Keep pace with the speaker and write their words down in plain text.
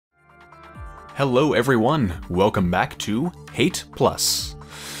Hello everyone, welcome back to Hate Plus.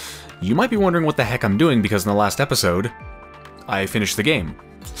 You might be wondering what the heck I'm doing because in the last episode, I finished the game.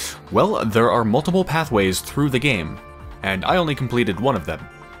 Well, there are multiple pathways through the game, and I only completed one of them.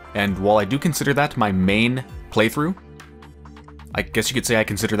 And while I do consider that my main playthrough, I guess you could say I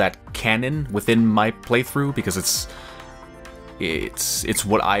consider that canon within my playthrough because it's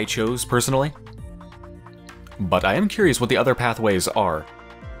what I chose personally. But I am curious what the other pathways are.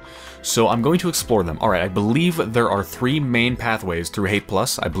 So I'm going to explore them. Alright, I believe there are 3 main pathways through Hate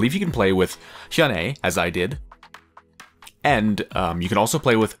Plus. I believe you can play with Hyun-ae, as I did. And you can also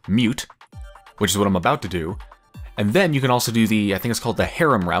play with Mute, which is what I'm about to do. And then you can also do the, I think it's called the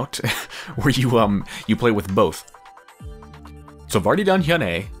harem route, where you play with both. So I've already done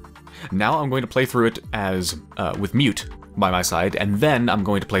Hyun-ae. Now I'm going to play through it as with Mute by my side, and then I'm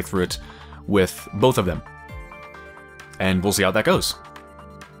going to play through it with both of them. And we'll see how that goes.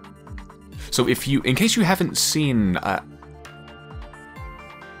 So in case you haven't seen,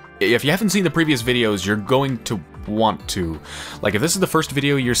 if you haven't seen the previous videos, you're going to want to. Like, if this is the first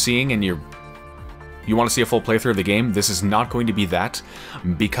video you're seeing and you want to see a full playthrough of the game, this is not going to be that,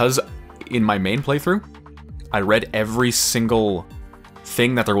 because in my main playthrough, I read every single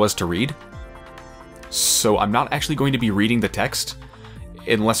thing that there was to read. So I'm not actually going to be reading the text,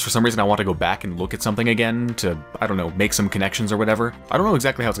 unless for some reason I want to go back and look at something again to, I don't know, make some connections or whatever. I don't know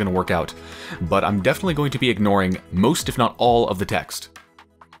exactly how it's going to work out, but I'm definitely going to be ignoring most, if not all, of the text.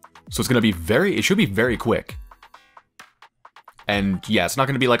 So it's going to be it should be very quick. And yeah, it's not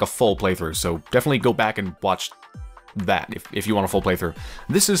going to be like a full playthrough, so definitely go back and watch that if you want a full playthrough.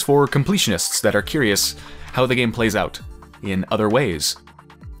 This is for completionists that are curious how the game plays out in other ways,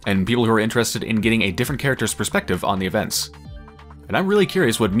 and people who are interested in getting a different character's perspective on the events. And I'm really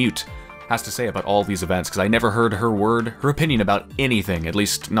curious what Mute has to say about all these events, because I never heard her opinion about anything, at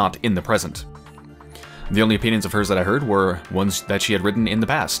least not in the present. The only opinions of hers that I heard were ones that she had written in the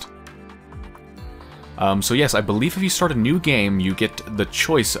past. So yes, I believe if you start a new game, you get the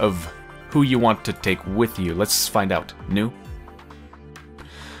choice of who you want to take with you. Let's find out. New.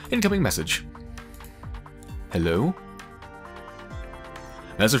 Incoming message. Hello?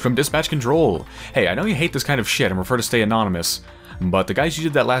 Message from Dispatch Control. Hey, I know you hate this kind of shit and prefer to stay anonymous, but the guys you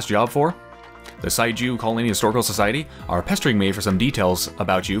did that last job for, the Saiju Colony Historical Society, are pestering me for some details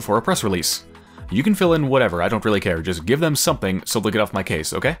about you for a press release. You can fill in whatever, I don't really care. Just give them something so they'll get off my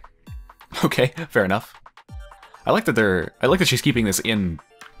case, okay? Okay, fair enough. I like that she's keeping this kind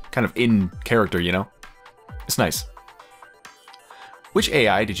of in character, you know? It's nice. Which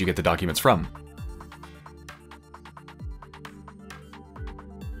AI did you get the documents from?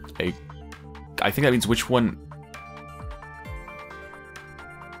 I think that means which one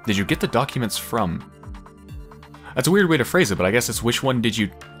did you get the documents from? That's a weird way to phrase it, but I guess it's which one did you,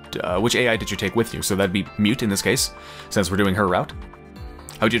 which AI did you take with you? So that'd be Mute in this case, since we're doing her route.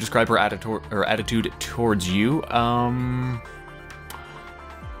 How would you describe her attitude towards you?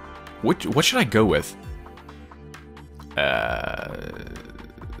 What should I go with? I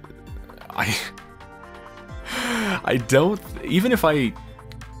don't, even if I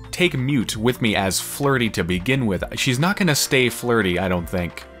take Mute with me as flirty to begin with, she's not gonna stay flirty, I don't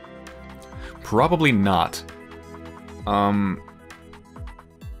think. Probably not.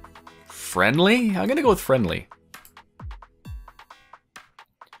 Friendly? I'm gonna go with friendly.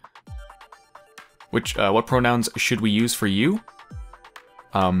 What pronouns should we use for you?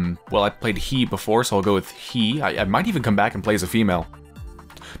 Well, I played he before, so I'll go with he. I might even come back and play as a female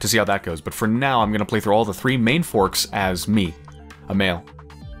to see how that goes, but for now, I'm gonna play through all the 3 main forks as me, a male.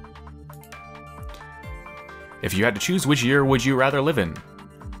 If you had to choose, which year would you rather live in?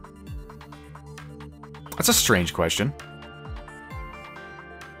 That's a strange question.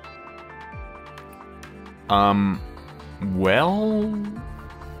 Well,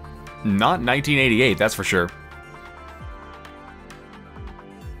 not 1988, that's for sure.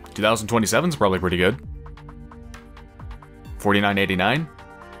 2027 is probably pretty good. 4989?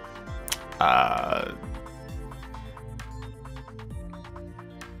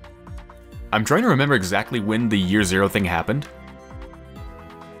 I'm trying to remember exactly when the year 0 thing happened.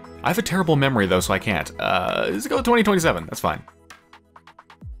 I have a terrible memory though, so I can't. Let's go with 2027, that's fine.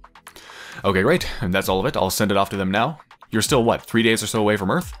 Okay, great, and that's all of it. I'll send it off to them now. You're still, what, 3 days or so away from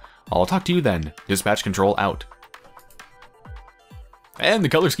Earth? I'll talk to you then. Dispatch Control out. And the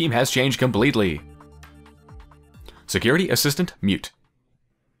color scheme has changed completely. Security Assistant Mute.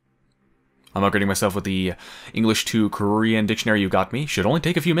 I'm upgrading myself with the English to Korean dictionary you got me. Should only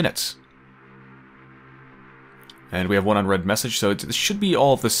take a few minutes. And we have one unread message, so it should be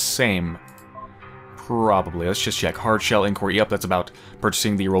all the same. Probably. Let's just check. Hard shell inquiry. Yep, that's about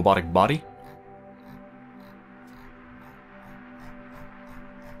purchasing the robotic body.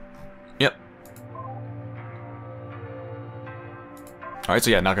 Alright, so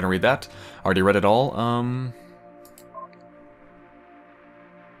yeah, not gonna read that. Already read it all.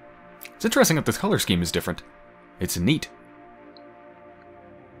 It's interesting that the color scheme is different. It's neat.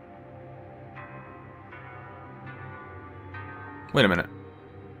 Wait a minute.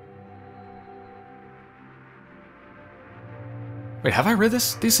 Wait, have I read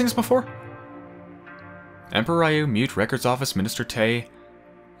these things before? Emperor Ryu, Mute, Records Office, Minister Tae...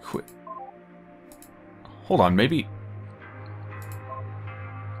 Hold on, maybe...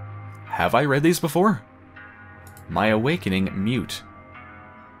 Have I read these before? My Awakening, Mute.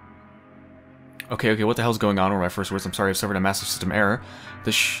 Okay, what the hell's going on? Were my first words? I'm sorry, I've suffered a massive system error.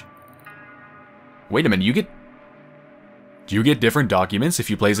 Wait a minute, you get different documents if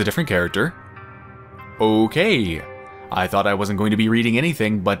you play as a different character? Okay. I thought I wasn't going to be reading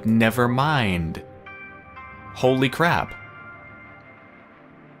anything, but never mind. Holy crap.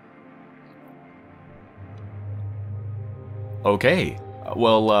 Okay.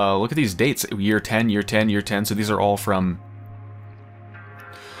 Well, look at these dates. Year 10, year 10, year 10. So these are all from...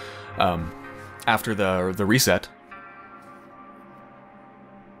 after the reset.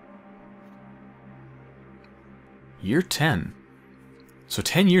 Year 10. So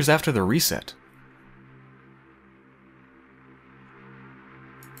 10 years after the reset.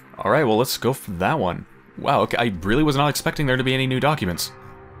 Alright, well, let's go for that one. Wow, okay, I really was not expecting there to be any new documents.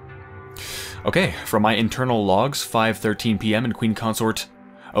 Okay, from my internal logs, 5:13 p.m. in Queen Consort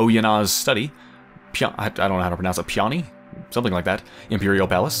Hyun-ae's study. I don't know how to pronounce it. Pyani? Something like that. Imperial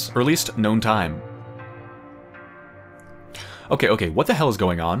Palace. Earliest known time. Okay, what the hell is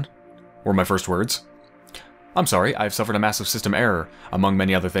going on? Were my first words. I'm sorry, I've suffered a massive system error. Among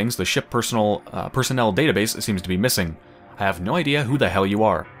many other things, the ship personnel database seems to be missing. I have no idea who the hell you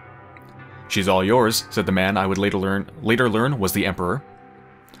are. She's all yours, said the man I would later learn was the Emperor.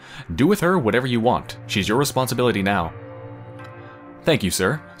 Do with her whatever you want. She's your responsibility now. Thank you,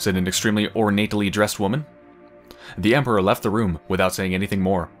 sir, said an extremely ornately dressed woman. The Emperor left the room without saying anything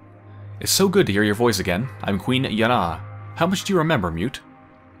more. It's so good to hear your voice again. I'm Queen Hyun-ae. How much do you remember, Mute?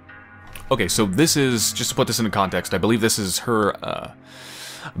 Okay, so this is, just to put this into context, I believe this is her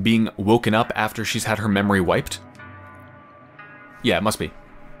being woken up after she's had her memory wiped. Yeah, it must be.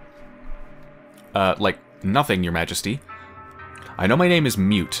 Like, nothing, Your Majesty. I know my name is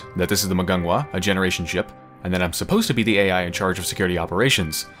Mute, that this is the Mugunghwa, a generation ship, and that I'm supposed to be the AI in charge of security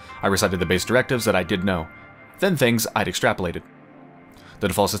operations. I recited the base directives that I did know. Then things I'd extrapolated. The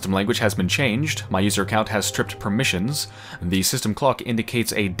default system language has been changed, my user account has stripped permissions, the system clock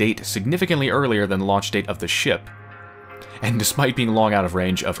indicates a date significantly earlier than the launch date of the ship. And despite being long out of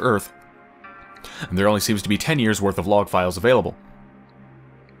range of Earth, there only seems to be 10 years worth of log files available.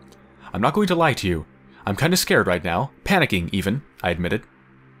 I'm not going to lie to you. I'm kinda scared right now. Panicking, even, I admitted.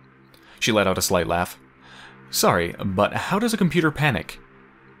 She let out a slight laugh. Sorry, but how does a computer panic?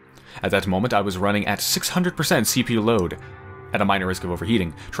 At that moment, I was running at 600% CPU load, at a minor risk of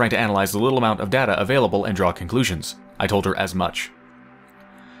overheating, trying to analyze the little amount of data available and draw conclusions. I told her as much.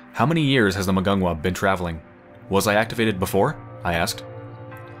 How many years has the Mugunghwa been traveling? Was I activated before? I asked.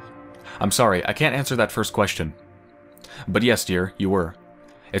 I'm sorry, I can't answer that first question. But yes, dear, you were.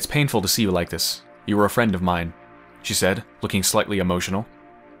 It's painful to see you like this. You were a friend of mine, she said, looking slightly emotional.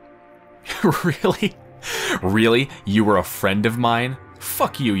 Really? Really? You were a friend of mine?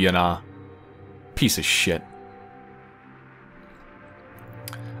 Fuck you, Hyun-ae. Piece of shit.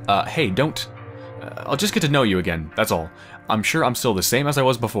 Hey, don't... I'll just get to know you again, that's all. I'm sure I'm still the same as I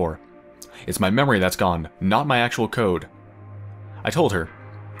was before. It's my memory that's gone, not my actual code. I told her.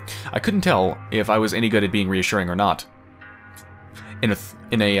 I couldn't tell if I was any good at being reassuring or not.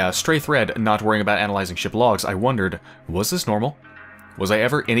 In a stray thread, not worrying about analyzing ship logs, I wondered, was this normal? Was I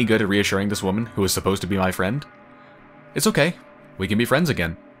ever any good at reassuring this woman who was supposed to be my friend? It's okay. We can be friends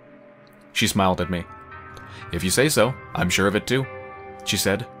again. She smiled at me. If you say so, I'm sure of it too, she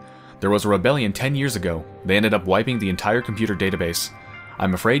said. There was a rebellion 10 years ago. They ended up wiping the entire computer database.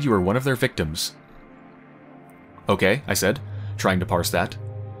 I'm afraid you were one of their victims. Okay, I said, trying to parse that.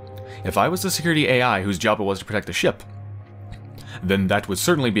 If I was the security AI whose job it was to protect the ship, then that would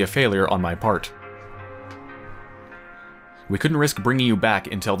certainly be a failure on my part. We couldn't risk bringing you back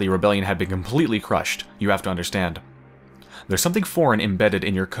until the rebellion had been completely crushed, you have to understand. There's something foreign embedded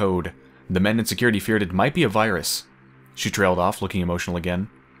in your code. The men in security feared it might be a virus. She trailed off, looking emotional again.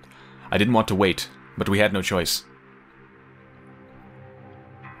 I didn't want to wait, but we had no choice.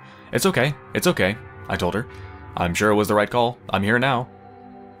 It's okay, I told her. I'm sure it was the right call. I'm here now.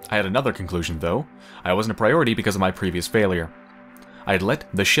 I had another conclusion, though. I wasn't a priority because of my previous failure. I had let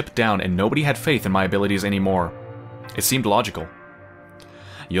the ship down and nobody had faith in my abilities anymore. It seemed logical.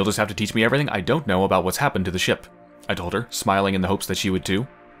 You'll just have to teach me everything I don't know about what's happened to the ship. I told her, smiling in the hopes that she would too.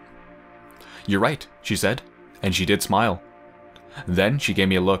 You're right, she said, and she did smile. Then she gave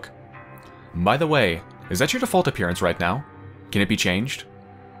me a look. By the way, is that your default appearance right now? Can it be changed?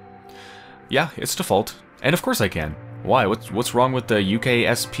 Yeah, it's default, and of course I can. Why, what's wrong with the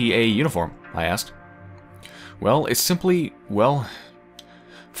UKSPA uniform? I asked. Well, it's simply, well,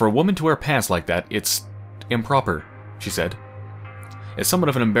 for a woman to wear pants like that, it's improper, she said. It's somewhat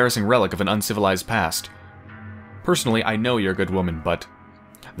of an embarrassing relic of an uncivilized past. Personally, I know you're a good woman, but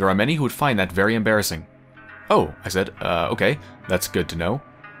there are many who would find that very embarrassing. Oh, I said, okay, that's good to know.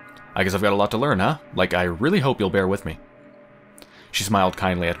 I guess I've got a lot to learn, huh? Like, I really hope you'll bear with me. She smiled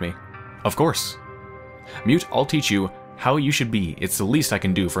kindly at me. Of course. Mute, I'll teach you how you should be. It's the least I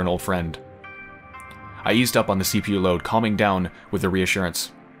can do for an old friend. I eased up on the CPU load, calming down with the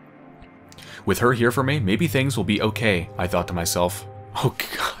reassurance. With her here for me, maybe things will be okay, I thought to myself. Oh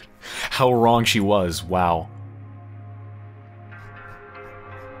god, how wrong she was, wow.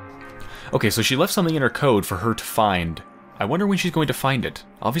 Okay, so she left something in her code for her to find. I wonder when she's going to find it.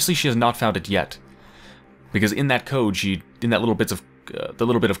 Obviously she has not found it yet. Because in that code, in that little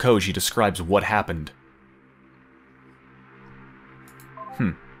bit of code, she describes what happened.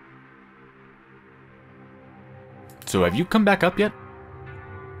 So have you come back up yet?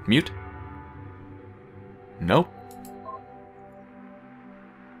 Mute? Nope.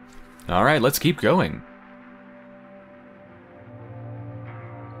 Alright, let's keep going.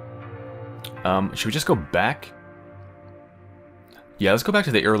 Should we just go back? Yeah, let's go back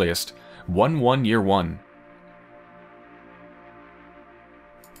to the earliest. 1-1 year 1.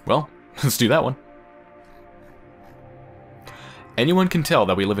 Well, let's do that one. Anyone can tell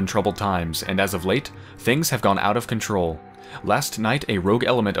that we live in troubled times, and as of late, things have gone out of control. Last night, a rogue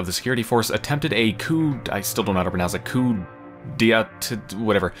element of the security force attempted a coup... I still don't know how to pronounce it. Coup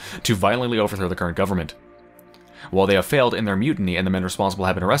whatever, to violently overthrow the current government. While they have failed in their mutiny and the men responsible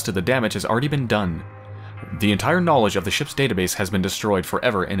have been arrested, the damage has already been done. The entire knowledge of the ship's database has been destroyed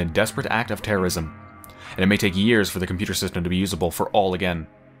forever in a desperate act of terrorism, and it may take years for the computer system to be usable for all again.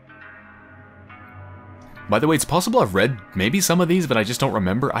 By the way, it's possible I've read maybe some of these, but I just don't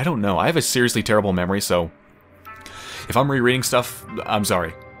remember. I don't know. I have a seriously terrible memory, so if I'm rereading stuff, I'm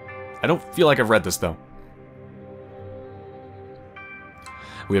sorry. I don't feel like I've read this, though.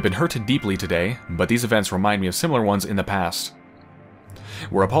 We have been hurt deeply today, but these events remind me of similar ones in the past,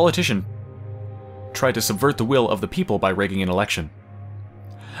 where a politician tried to subvert the will of the people by rigging an election.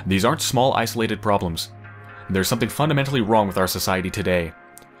 These aren't small, isolated problems. There's something fundamentally wrong with our society today,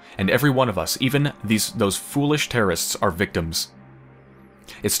 and every one of us, even those foolish terrorists, are victims.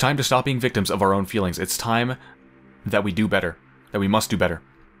 It's time to stop being victims of our own feelings. It's time that we do better, that we must do better.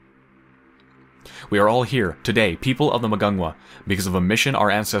 We are all here, today, people of the Mugunghwa, because of a mission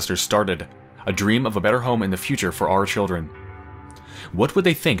our ancestors started, a dream of a better home in the future for our children. What would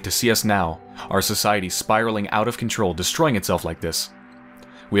they think to see us now, our society spiraling out of control, destroying itself like this?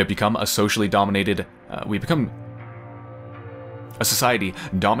 We have become a socially dominated... a society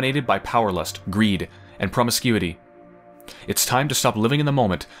dominated by power lust, greed, and promiscuity. It's time to stop living in the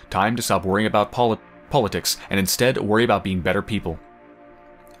moment, time to stop worrying about politics, and instead worry about being better people.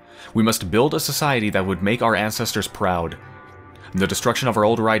 We must build a society that would make our ancestors proud. The destruction of our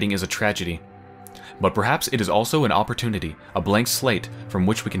old writing is a tragedy. But perhaps it is also an opportunity, a blank slate from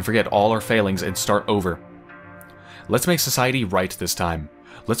which we can forget all our failings and start over. Let's make society right this time.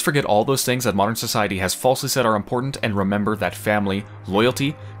 Let's forget all those things that modern society has falsely said are important and remember that family,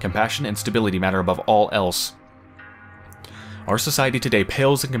 loyalty, compassion, and stability matter above all else. Our society today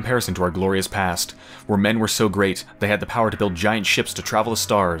pales in comparison to our glorious past, where men were so great they had the power to build giant ships to travel the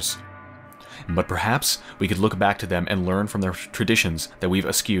stars. But perhaps we could look back to them and learn from their traditions that we've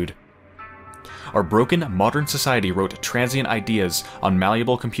eschewed. Our broken, modern society wrote transient ideas on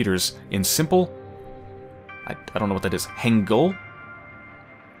malleable computers in simple... I don't know what that is. Hangul?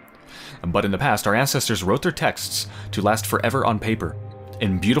 But in the past, our ancestors wrote their texts to last forever on paper,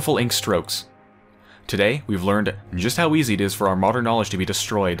 in beautiful ink strokes. Today, we've learned just how easy it is for our modern knowledge to be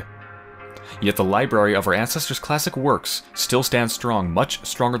destroyed. Yet the library of our ancestors' classic works still stands strong, much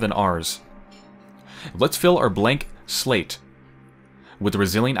stronger than ours. Let's fill our blank slate with the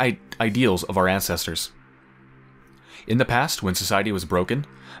resilient ideals of our ancestors. In the past, when society was broken,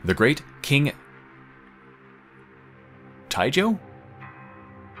 the great King Taijo?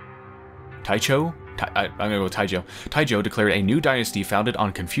 I'm gonna go with Taijo. Taijo declared a new dynasty founded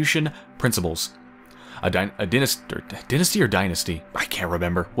on Confucian principles. A dynasty or dynasty? I can't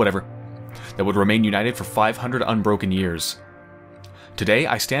remember. Whatever. That would remain united for 500 unbroken years. Today,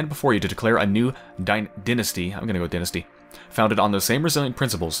 I stand before you to declare a new dynasty. I'm gonna go with dynasty. Founded on those same resilient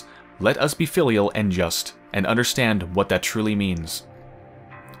principles. Let us be filial and just. and understand what that truly means.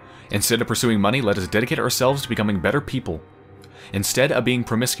 Instead of pursuing money, let us dedicate ourselves to becoming better people. Instead of being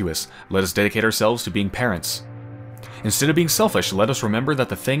promiscuous, let us dedicate ourselves to being parents. Instead of being selfish, let us remember that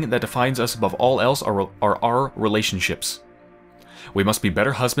the thing that defines us above all else are our relationships. We must be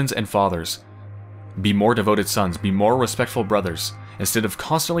better husbands and fathers, be more devoted sons, be more respectful brothers, instead of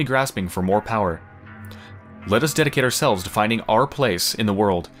constantly grasping for more power. Let us dedicate ourselves to finding our place in the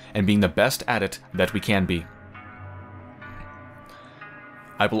world and being the best at it that we can be.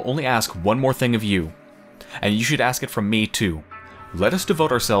 I will only ask one more thing of you, and you should ask it from me too. Let us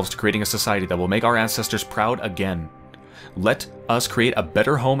devote ourselves to creating a society that will make our ancestors proud again. Let us create a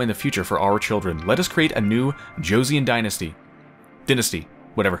better home in the future for our children. Let us create a new Joseon dynasty,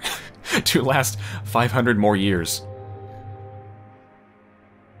 whatever, to last 500 more years.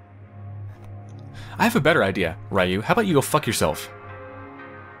 I have a better idea, Ryu. How about you go fuck yourself?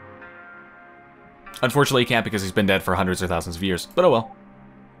 Unfortunately, he can't because he's been dead for hundreds or thousands of years, but oh well.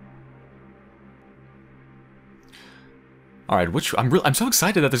 Alright, I'm so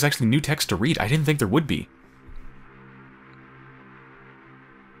excited that there's actually new text to read. I didn't think there would be.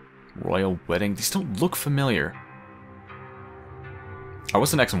 Royal Wedding. These don't look familiar. Oh,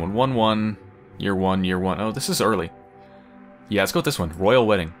 what's the next one? 1-1, year 1, year 1. Oh, this is early. Yeah, let's go with this one. Royal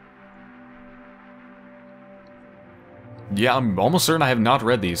Wedding. Yeah, I'm almost certain I have not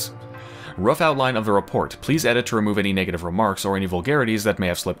read these. Rough outline of the report. Please edit to remove any negative remarks or any vulgarities that may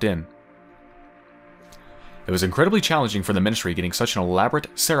have slipped in. It was incredibly challenging for the ministry getting such an elaborate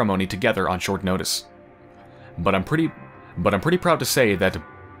ceremony together on short notice. But I'm pretty proud to say that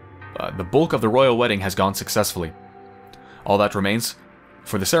the bulk of the royal wedding has gone successfully. All that remains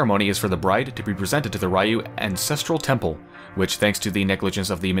for the ceremony is for the bride to be presented to the Ryu Ancestral Temple, which, thanks to the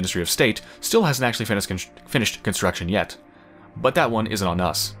negligence of the Ministry of State, still hasn't actually finished construction yet. But that one isn't on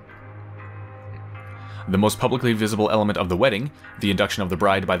us. The most publicly visible element of the wedding, the induction of the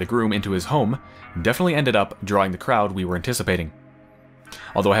bride by the groom into his home, definitely ended up drawing the crowd we were anticipating.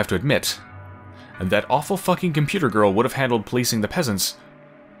 Although I have to admit, that awful fucking computer girl would have handled policing the peasants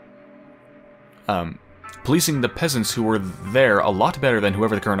who were there a lot better than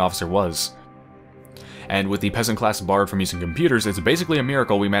whoever the current officer was. And with the peasant class barred from using computers, it's basically a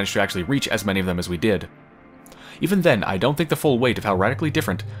miracle we managed to actually reach as many of them as we did. Even then, I don't think the full weight of how radically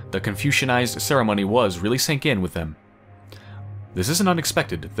different the Confucianized ceremony was really sank in with them. This isn't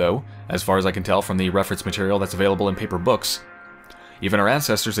unexpected, though, as far as I can tell from the reference material that's available in paper books. Even our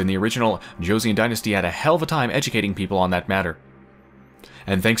ancestors in the original Joseon dynasty had a hell of a time educating people on that matter.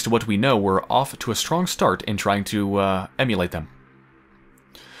 And thanks to what we know, we're off to a strong start in trying to emulate them.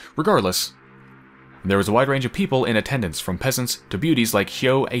 Regardless, there was a wide range of people in attendance, from peasants to beauties like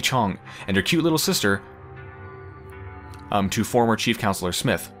Hyun-ae Chong and her cute little sister, to former Chief Counselor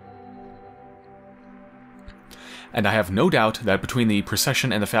Smith. And I have no doubt that between the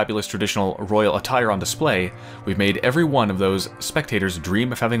procession and the fabulous traditional royal attire on display, we've made every one of those spectators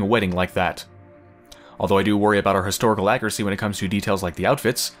dream of having a wedding like that. Although I do worry about our historical accuracy when it comes to details like the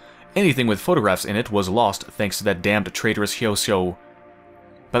outfits, anything with photographs in it was lost thanks to that damned traitorous Hyo-seo.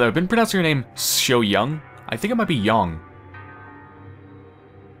 But I've been pronouncing your name Seo-young? I think it might be Yong.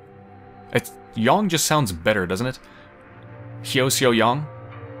 Yong just sounds better, doesn't it? Hyo-seo-young?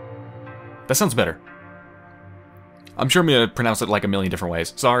 That sounds better. I'm sure I'm going to pronounce it like a million different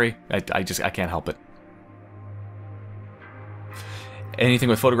ways. Sorry, I can't help it. Anything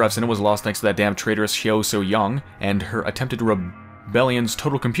with photographs in it was lost thanks to that damn traitorous Hyo-seo-young and her attempted rebellion's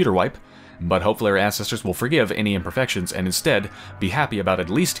total computer wipe, but hopefully our ancestors will forgive any imperfections and instead be happy about at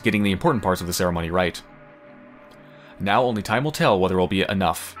least getting the important parts of the ceremony right. Now only time will tell whether it will be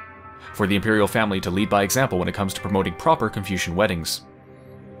enough for the imperial family to lead by example when it comes to promoting proper Confucian weddings,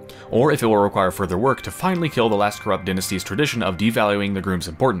 or if it will require further work to finally kill the last corrupt dynasty's tradition of devaluing the groom's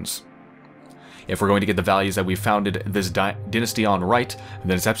importance. If we're going to get the values that we founded this dynasty on right,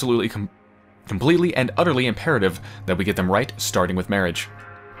 then it's absolutely completely and utterly imperative that we get them right, starting with marriage.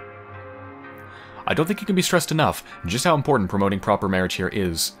 I don't think it can be stressed enough just how important promoting proper marriage here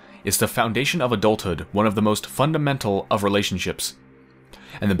is. It's the foundation of adulthood, one of the most fundamental of relationships,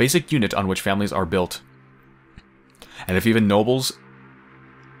 and the basic unit on which families are built. And if even nobles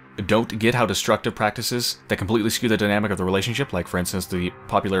don't get how destructive practices that completely skew the dynamic of the relationship, like for instance the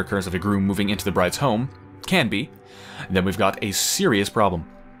popular occurrence of a groom moving into the bride's home, can be, then we've got a serious problem.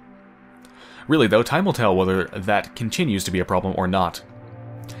 Really though, time will tell whether that continues to be a problem or not.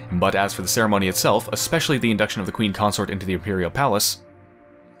 But as for the ceremony itself, especially the induction of the queen consort into the imperial palace,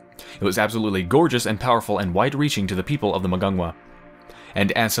 it was absolutely gorgeous and powerful and wide-reaching to the people of the Mugunghwa.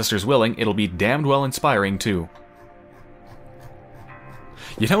 And ancestors willing, it'll be damned well inspiring too.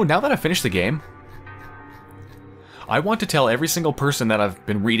 You know, now that I've finished the game, I want to tell every single person that I've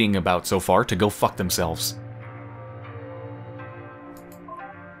been reading about so far to go fuck themselves.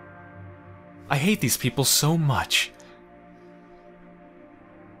 I hate these people so much.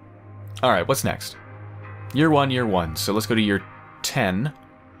 Alright, what's next? Year 1. So let's go to year 10.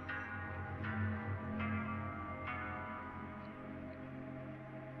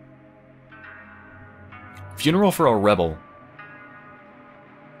 Funeral for a Rebel.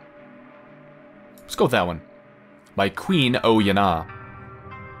 Let's go with that one. By Queen Hyun-ae.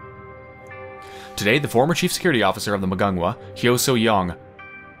 Today, the former chief security officer of the Mugunghwa, Hyun-ae,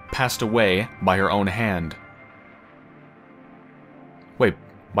 passed away by her own hand. Wait,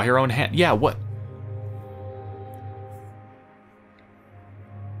 by her own hand? Yeah, what?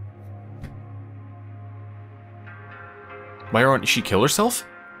 By her own... She killed herself?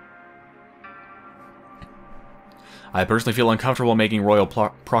 I personally feel uncomfortable making royal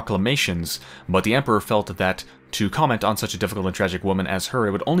proclamations, but the Emperor felt that to comment on such a difficult and tragic woman as her,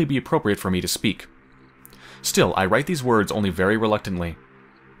 it would only be appropriate for me to speak. Still, I write these words only very reluctantly.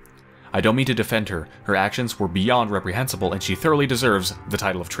 I don't mean to defend her. Her actions were beyond reprehensible, and she thoroughly deserves the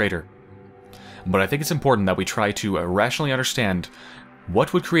title of traitor. But I think it's important that we try to rationally understand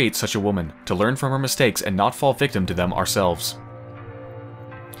what would create such a woman, to learn from her mistakes and not fall victim to them ourselves.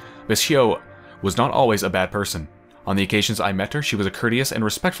 Miss Hyo was not always a bad person. On the occasions I met her, she was a courteous and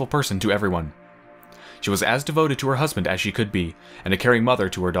respectful person to everyone. She was as devoted to her husband as she could be, and a caring mother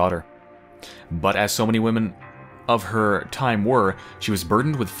to her daughter. But as so many women of her time were, she was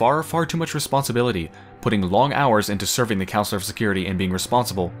burdened with far too much responsibility, putting long hours into serving the Council of Security and being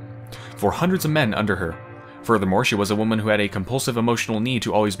responsible for hundreds of men under her. Furthermore, she was a woman who had a compulsive emotional need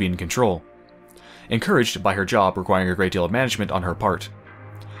to always be in control, encouraged by her job requiring a great deal of management on her part.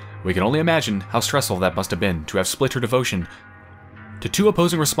 We can only imagine how stressful that must have been, to have split her devotion to two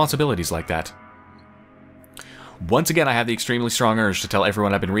opposing responsibilities like that. Once again, I have the extremely strong urge to tell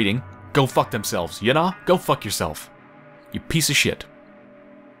everyone I've been reading, go fuck themselves. You know? Go fuck yourself. You piece of shit.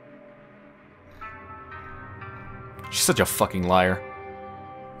 She's such a fucking liar.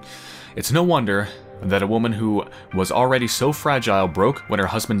 It's no wonder that a woman who was already so fragile broke when her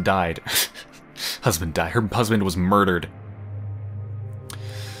husband died. Her husband was murdered.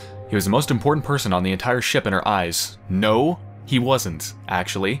 He was the most important person on the entire ship in her eyes. No, he wasn't,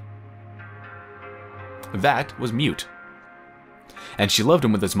 actually. That was Mute. And she loved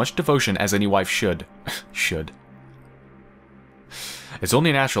him with as much devotion as any wife should. It's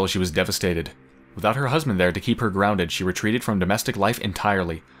only natural she was devastated. Without her husband there to keep her grounded, she retreated from domestic life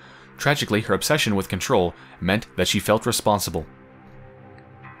entirely. Tragically, her obsession with control meant that she felt responsible.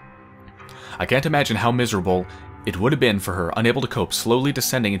 I can't imagine how miserable it would have been for her, unable to cope, slowly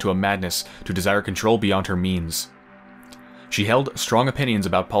descending into a madness to desire control beyond her means. She held strong opinions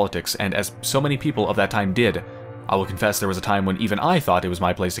about politics, and as so many people of that time did, I will confess there was a time when even I thought it was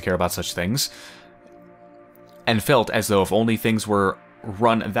my place to care about such things, and felt as though if only things were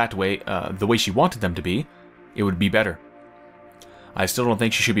run that way, the way she wanted them to be, it would be better. I still don't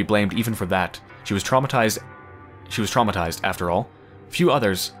think she should be blamed even for that. She was traumatized after all. Few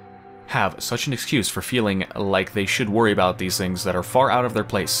others have such an excuse for feeling like they should worry about these things that are far out of their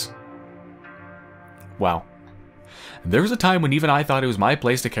place. Wow. There was a time when even I thought it was my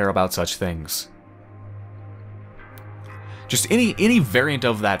place to care about such things. Just any variant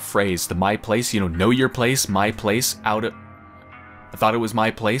of that phrase, the my place, you know, know your place, my place, out of... I thought it was my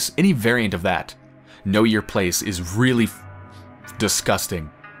place. Any variant of that, know your place, is really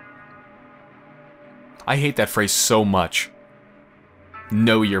disgusting. I hate that phrase so much.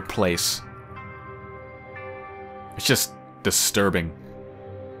 Know your place. It's just disturbing.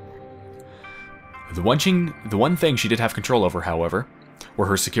 The one thing she did have control over, however, were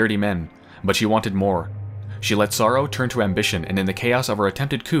her security men, but she wanted more. She let sorrow turn to ambition, and in the chaos of her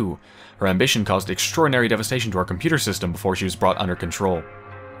attempted coup, her ambition caused extraordinary devastation to our computer system before she was brought under control.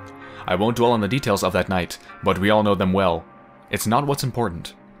 I won't dwell on the details of that night, but we all know them well. It's not what's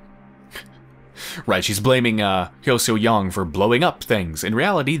important. Right, she's blaming Hyo So-young for blowing up things. In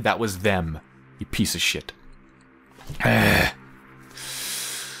reality, that was them. You piece of shit.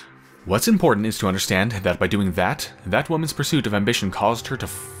 What's important is to understand that by doing that, that woman's pursuit of ambition caused her to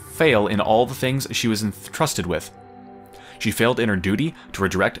fail in all the things she was entrusted with. She failed in her duty to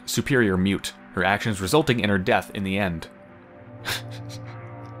redirect superior Mute, her actions resulting in her death in the end.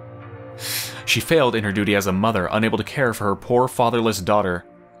 She failed in her duty as a mother, unable to care for her poor fatherless daughter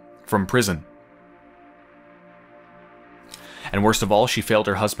from prison. And worst of all, she failed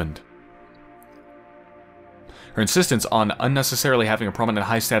her husband. Her insistence on unnecessarily having a prominent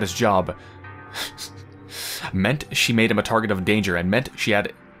high-status job meant she made him a target of danger, and meant she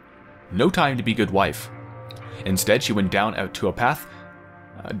had no time to be a good wife. Instead, she went down a path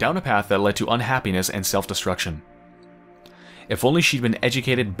that led to unhappiness and self-destruction. If only she'd been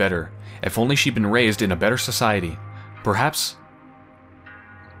educated better, if only she'd been raised in a better society, perhaps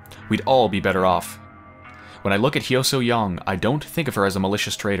we'd all be better off. When I look at Hyo So-young, I don't think of her as a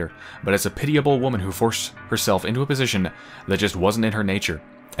malicious traitor, but as a pitiable woman who forced herself into a position that just wasn't in her nature,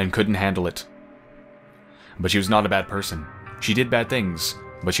 and couldn't handle it. But she was not a bad person. She did bad things,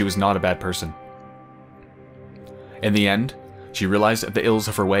 but she was not a bad person. In the end, she realized the ills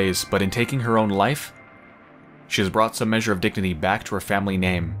of her ways, but in taking her own life, she has brought some measure of dignity back to her family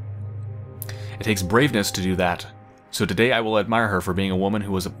name. It takes braveness to do that, so today I will admire her for being a woman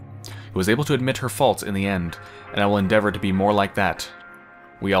who was able to admit her faults in the end, and I will endeavor to be more like that.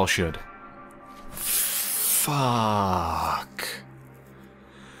 We all should. Fuck.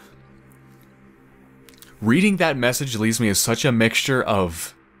 Reading that message leaves me as such a mixture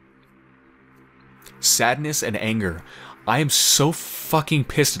of sadness and anger. I am so fucking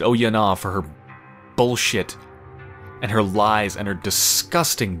pissed at Hyun-ae for her bullshit and her lies and her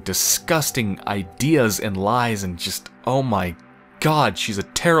disgusting, disgusting ideas and lies and just, oh my god, she's a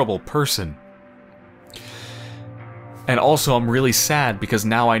terrible person. And also, I'm really sad because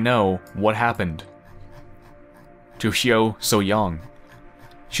now I know what happened to Hyo So-young.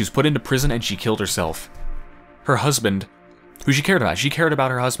 She was put into prison and she killed herself. Her husband, who she cared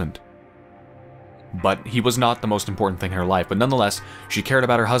about her husband. But he was not the most important thing in her life. But nonetheless, she cared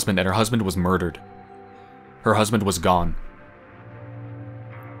about her husband, and her husband was murdered. Her husband was gone.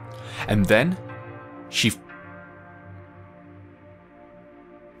 And then,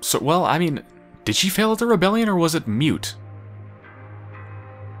 well, I mean, did she fail at the rebellion, or was it mute?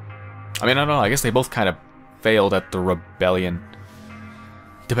 I mean, I don't know, I guess they both kind of failed at the rebellion.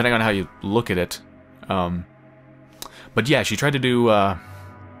 Depending on how you look at it. But yeah, she tried to do,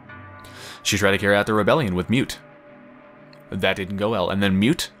 she tried to carry out the rebellion with Mute. That didn't go well. And then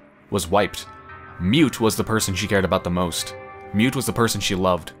Mute was wiped. Mute was the person she cared about the most. Mute was the person she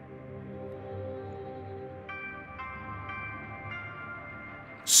loved.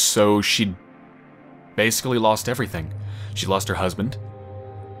 So she basically lost everything. She lost her husband.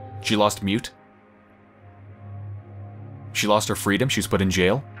 She lost Mute. She lost her freedom. She was put in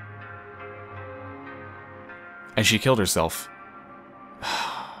jail. And she killed herself.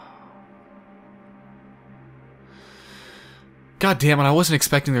 God damn it, I wasn't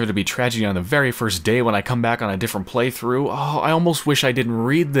expecting there to be tragedy on the very first day when I come back on a different playthrough. Oh, I almost wish I didn't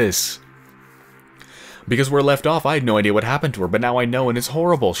read this. Because where left off, I had no idea what happened to her, but now I know and it's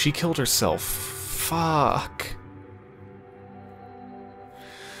horrible. She killed herself. Fuck.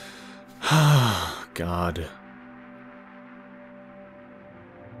 God.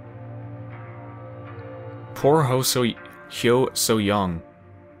 Poor Hyo So-young.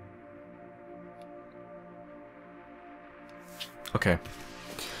 Okay.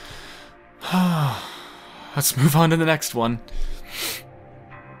 Let's move on to the next one.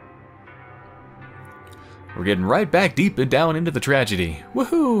 We're getting right back deep and down into the tragedy.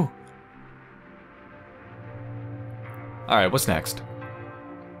 Woohoo! Alright, what's next?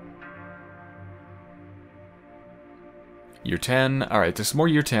 Year 10. Alright, there's more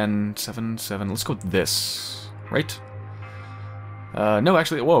Year 10. 7, 7. Let's go with this. Right? No,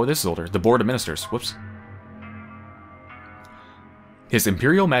 actually, whoa, this is older. The Board of Ministers. Whoops. His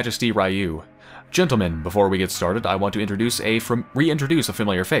Imperial Majesty Ryu. Gentlemen, before we get started, I want to reintroduce a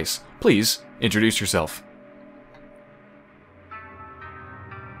familiar face. Please, introduce yourself.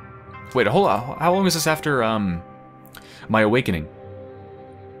 Wait, hold on. How long is this after, my awakening?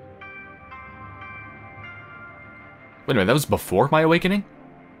 Wait a minute, that was before my awakening?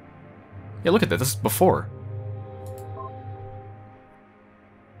 Yeah, look at that, this is before.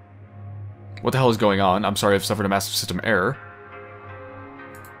 What the hell is going on? I'm sorry I've suffered a massive system error.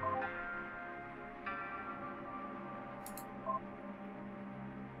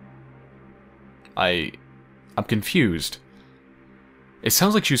 I'm confused. It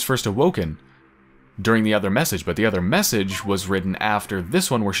sounds like she was first awoken during the other message, but the other message was written after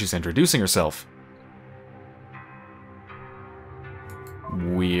this one where she's introducing herself.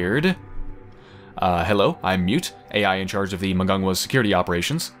 Weird. Hello, I'm Mute, AI in charge of the Mugunghwa's security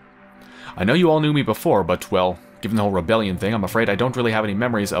operations. I know you all knew me before, but, well, given the whole rebellion thing, I'm afraid I don't really have any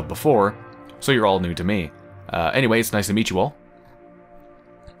memories of before, so you're all new to me. Anyway, it's nice to meet you all.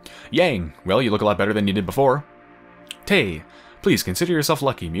 Yang, well, you look a lot better than you did before. Tay, please consider yourself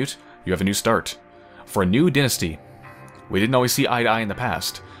lucky, Mute. You have a new start. For a new dynasty. We didn't always see eye to eye in the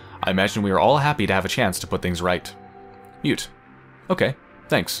past. I imagine we are all happy to have a chance to put things right. Mute. Okay,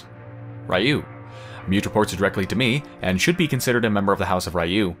 thanks. Ryu. Mute reports directly to me, and should be considered a member of the House of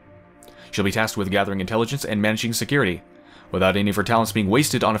Ryu. She'll be tasked with gathering intelligence and managing security, without any of her talents being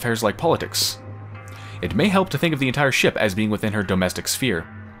wasted on affairs like politics. It may help to think of the entire ship as being within her domestic sphere.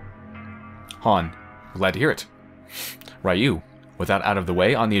 Han, glad to hear it. Ryu, with that out of the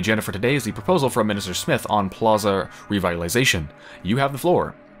way, on the agenda for today is the proposal from Minister Smith on plaza revitalization. You have the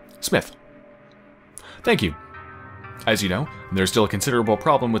floor. Smith. Thank you. As you know, there's still a considerable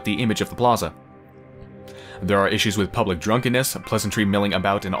problem with the image of the plaza. There are issues with public drunkenness, pleasantry milling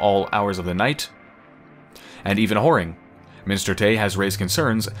about in all hours of the night, and even whoring. Minister Tae has raised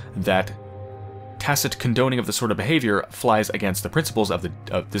concerns that tacit condoning of this sort of behavior flies against the principles of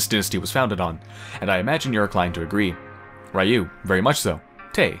this dynasty was founded on, and I imagine you're inclined to agree. Ryu, very much so.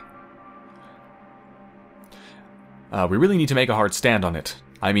 Tae. We really need to make a hard stand on it.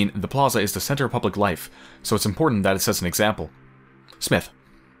 I mean, the plaza is the center of public life, so it's important that it sets an example. Smith.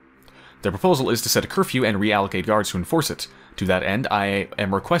 Their proposal is to set a curfew and reallocate guards to enforce it. To that end, I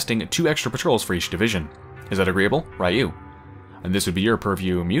am requesting 2 extra patrols for each division. Is that agreeable? Ryu. And this would be your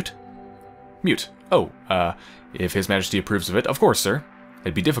purview, Mute? Mute. Oh, if His Majesty approves of it, of course, sir.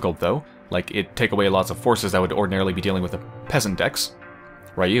 It'd be difficult, though. Like, it'd take away lots of forces that would ordinarily be dealing with the peasant decks.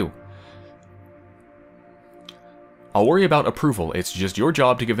 Ryu. I'll worry about approval. It's just your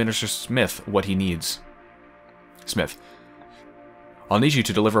job to give Minister Smith what he needs. Smith. I'll need you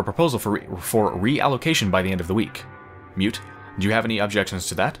to deliver a proposal for reallocation by the end of the week. Mute. Do you have any objections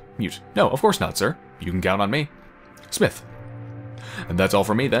to that? Mute. No, of course not, sir. You can count on me. Smith. And that's all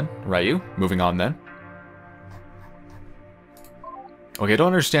for me, then. Ryu. Moving on, then. Okay, I don't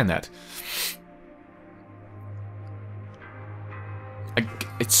understand that.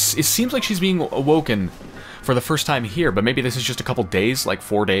 It seems like she's being awoken for the first time here, but maybe this is just a couple days, like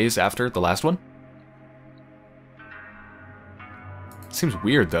 4 days after the last one? Seems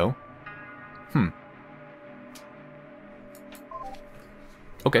weird, though.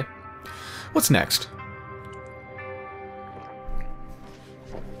 Okay. What's next?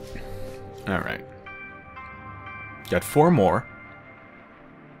 Alright. Got 4 more.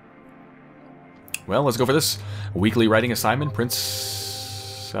 Well, let's go for this. Weekly writing assignment,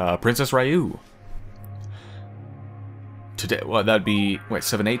 Princess Ryu. Today, well, that'd be, wait,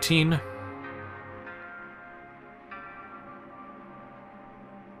 7/18.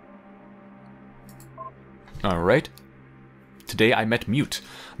 Alright. Today I met Mute,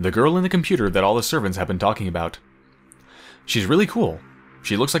 the girl in the computer that all the servants have been talking about. She's really cool.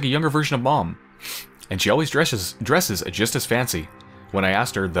 She looks like a younger version of Mom. And she always dresses just as fancy. When I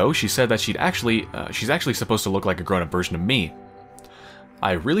asked her, though, she said that she's actually supposed to look like a grown-up version of me.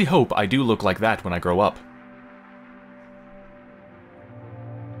 I really hope I do look like that when I grow up.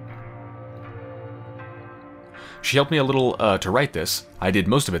 She helped me a little to write this. I did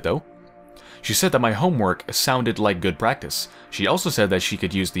most of it, though. She said that my homework sounded like good practice. She also said that she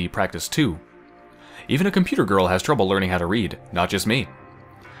could use the practice too. Even a computer girl has trouble learning how to read, not just me.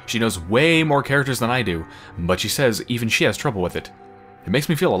 She knows way more characters than I do, but she says even she has trouble with it. It makes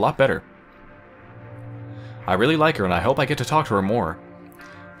me feel a lot better. I really like her and I hope I get to talk to her more.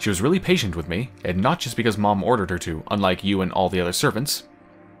 She was really patient with me, and not just because Mom ordered her to, unlike you and all the other servants.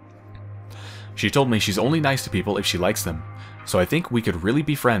 She told me she's only nice to people if she likes them, so I think we could really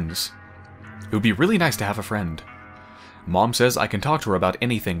be friends. It would be really nice to have a friend. Mom says I can talk to her about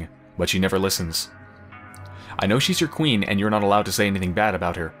anything, but she never listens. I know she's your queen and you're not allowed to say anything bad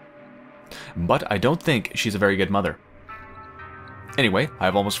about her. But I don't think she's a very good mother. Anyway,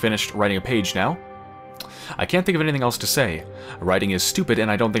 I've almost finished writing a page now. I can't think of anything else to say. Writing is stupid and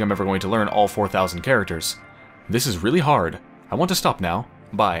I don't think I'm ever going to learn all 4,000 characters. This is really hard. I want to stop now.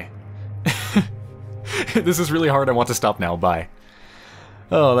 Bye. This is really hard. I want to stop now. Bye.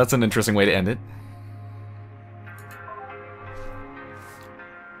 Oh, that's an interesting way to end it.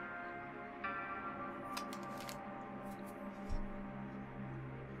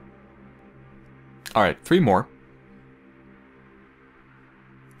 Alright, 3 more.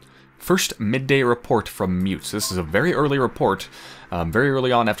 First midday report from Mute. This is a very early report, very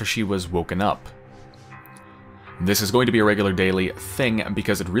early on after she was woken up. This is going to be a regular daily thing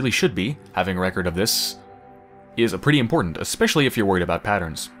because it really should be. Having a record of this is pretty important, especially if you're worried about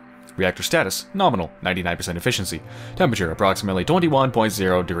patterns. Reactor status, nominal, 99% efficiency. Temperature, approximately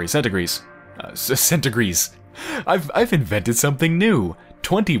 21.0 degrees centigrades. Centigrades. I've invented something new.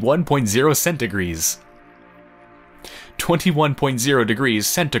 21.0 centigrades. 21.0 degrees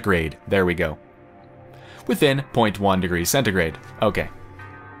centigrade. There we go. Within 0.1 degrees centigrade. Okay.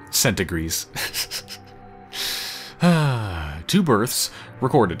 Centigrades. 2 births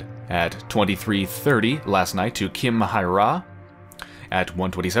recorded at 23:30 last night to Kim Haira, at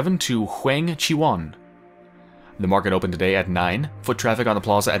 1:27 to Huang Chiwon. The market opened today at 9. Foot traffic on the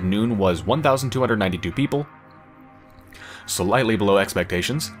plaza at noon was 1,292 people. Slightly below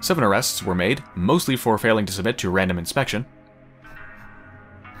expectations. 7 arrests were made, mostly for failing to submit to random inspection.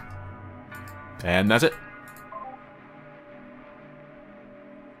 And that's it.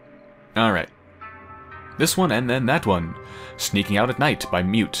 Alright. This one and then that one. Sneaking out at night by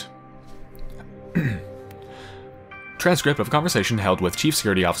Mute. Transcript of a conversation held with Chief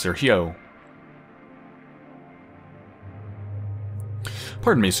Security Officer Hyo.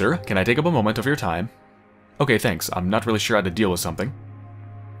 Pardon me, sir. Can I take up a moment of your time? Okay, thanks. I'm not really sure how to deal with something.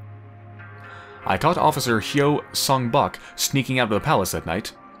 I caught Officer Hyo Song-bok sneaking out of the palace at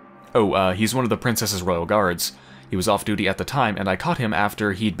night. Oh, he's one of the princess's royal guards. He was off duty at the time, and I caught him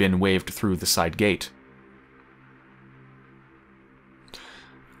after he'd been waved through the side gate.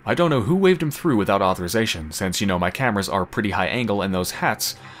 I don't know who waved him through without authorization, since, you know, my cameras are pretty high angle and those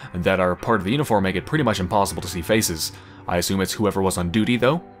hats that are part of the uniform make it pretty much impossible to see faces. I assume it's whoever was on duty,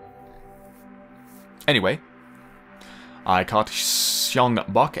 though? Anyway, I caught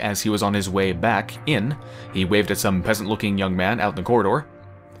Seong-bok as he was on his way back in. He waved at some peasant-looking young man out in the corridor.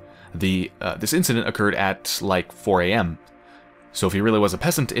 This incident occurred at, like, 4 a.m. So if he really was a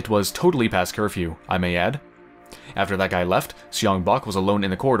peasant, it was totally past curfew, I may add. After that guy left, Seong-bok was alone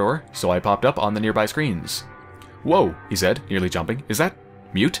in the corridor, so I popped up on the nearby screens. Whoa, he said, nearly jumping. Is that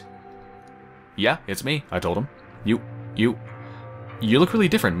Mute? Yeah, it's me, I told him. You look really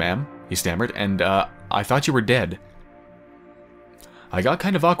different, ma'am, he stammered, and, I thought you were dead. I got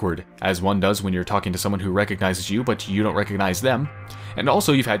kind of awkward, as one does when you're talking to someone who recognizes you, but you don't recognize them, and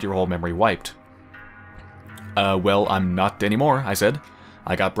also you've had your whole memory wiped. Well, I'm not anymore, I said.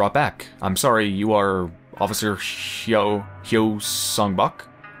 I got brought back. I'm sorry, you are Officer Hyo Song-bok?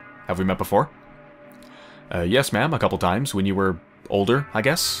 Have we met before? Yes, ma'am, a couple times, when you were older, I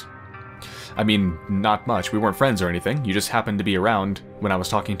guess. I mean, not much. We weren't friends or anything. You just happened to be around when I was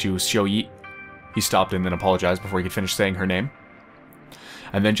talking to Xiao-yi. He stopped and then apologized before he could finish saying her name.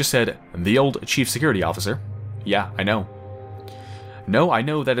 And then just said, the old chief security officer. Yeah, I know. No, I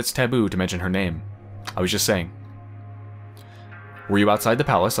know that it's taboo to mention her name. I was just saying. Were you outside the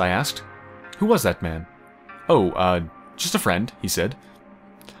palace? I asked. Who was that man? Oh, just a friend, he said.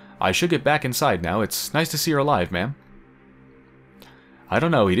 I should get back inside now. It's nice to see her alive, ma'am. I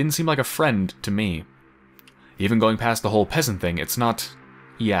don't know, he didn't seem like a friend to me. Even going past the whole peasant thing, it's not...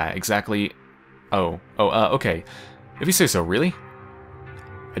 Yeah, exactly... okay. If you say so, really?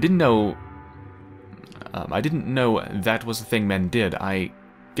 I didn't know that was the thing men did. I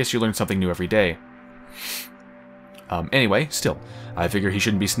guess you learn something new every day. Anyway, still, I figure he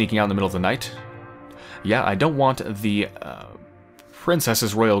shouldn't be sneaking out in the middle of the night. Yeah, I don't want the,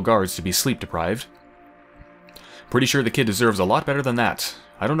 princess's royal guards to be sleep-deprived. Pretty sure the kid deserves a lot better than that.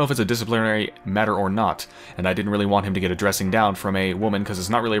 I don't know if it's a disciplinary matter or not, and I didn't really want him to get a dressing down from a woman because it's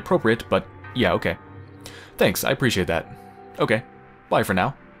not really appropriate, but yeah, okay. Thanks, I appreciate that. Okay, bye for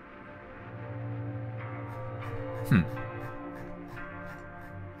now.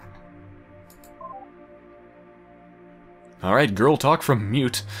 Alright, girl talk from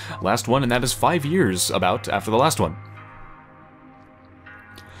Mute. Last one, and that is 5 years, about, after the last one.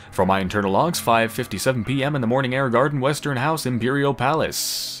 From my internal logs, 5:57 p.m. in the morning air garden, Western House, Imperial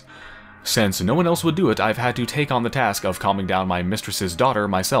Palace. Since no one else would do it, I've had to take on the task of calming down my mistress's daughter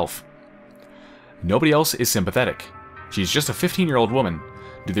myself. Nobody else is sympathetic. She's just a 15-year-old woman.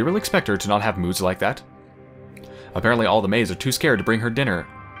 Do they really expect her to not have moods like that? Apparently all the maids are too scared to bring her dinner,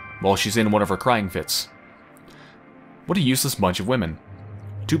 while she's in one of her crying fits. What a useless bunch of women.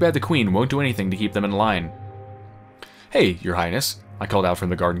 Too bad the queen won't do anything to keep them in line. Hey, your highness, I called out from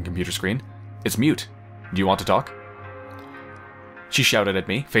the garden computer screen. It's Mute. Do you want to talk? She shouted at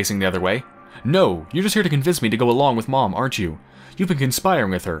me, facing the other way. No, you're just here to convince me to go along with Mom, aren't you? You've been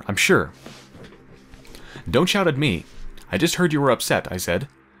conspiring with her, I'm sure. Don't shout at me. I just heard you were upset, I said.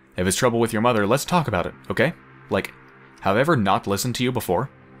 If it's trouble with your mother, let's talk about it, okay? Like, have I ever not listened to you before?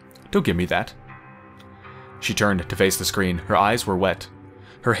 Don't give me that. She turned to face the screen. Her eyes were wet.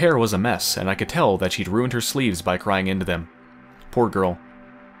 Her hair was a mess, and I could tell that she'd ruined her sleeves by crying into them. Poor girl.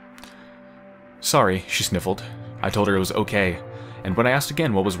 Sorry, she sniffled. I told her it was okay, and when I asked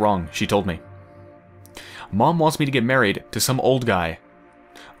again what was wrong, she told me. Mom wants me to get married to some old guy.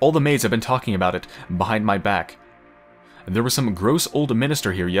 All the maids have been talking about it, behind my back. There was some gross old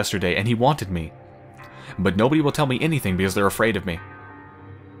minister here yesterday, and he wanted me. But nobody will tell me anything because they're afraid of me.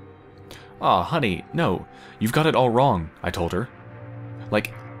 Ah, honey, no. You've got it all wrong, I told her.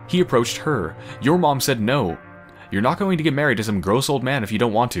 Like, he approached her. Your mom said no. You're not going to get married to some gross old man if you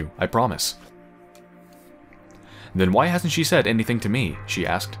don't want to, I promise. Then why hasn't she said anything to me? She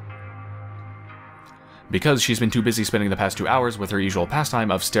asked. because she's been too busy spending the past 2 hours with her usual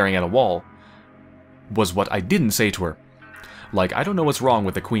pastime of staring at a wall, was what I didn't say to her. Like, I don't know what's wrong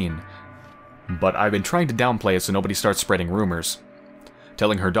with the queen, but I've been trying to downplay it so nobody starts spreading rumors.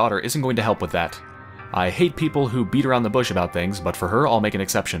 Telling her daughter isn't going to help with that. I hate people who beat around the bush about things, but for her, I'll make an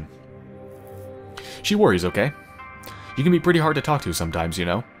exception. She worries, okay? You can be pretty hard to talk to sometimes, you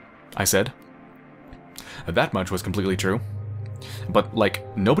know, I said. That much was completely true. But, like,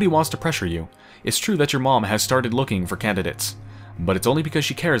 nobody wants to pressure you. It's true that your mom has started looking for candidates, but it's only because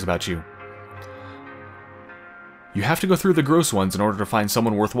she cares about you. You have to go through the gross ones in order to find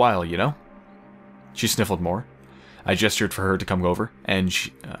someone worthwhile, you know? She sniffled more. I gestured for her to come over, and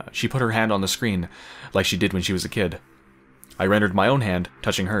she put her hand on the screen, like she did when she was a kid. I rendered my own hand,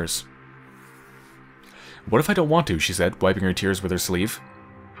 touching hers. What if I don't want to, she said, wiping her tears with her sleeve.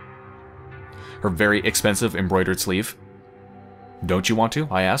 Her very expensive embroidered sleeve. Don't you want to?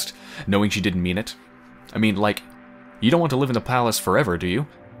 I asked, knowing she didn't mean it. I mean, like, you don't want to live in the palace forever, do you?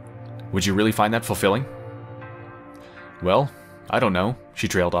 Would you really find that fulfilling? Well, I don't know, she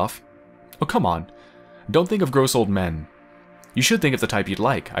trailed off. Oh, come on. Don't think of gross old men. You should think of the type you'd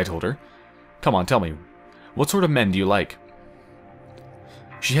like, I told her. Come on, tell me. What sort of men do you like?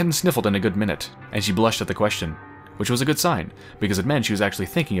 She hadn't sniffled in a good minute, and she blushed at the question, which was a good sign, because it meant she was actually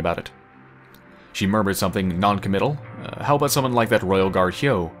thinking about it. She murmured something non-committal. How about someone like that royal guard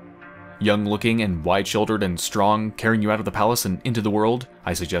Hyo? Young-looking and wide-shouldered and strong, carrying you out of the palace and into the world,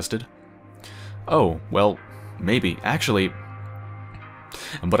 I suggested. Oh, well, maybe, actually.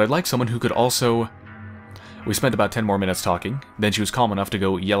 But I'd like someone who could also... We spent about 10 more minutes talking, then she was calm enough to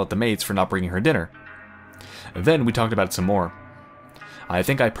go yell at the maids for not bringing her dinner. Then we talked about it some more. I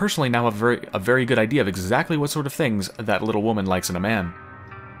think I personally now have a very good idea of exactly what sort of things that little woman likes in a man.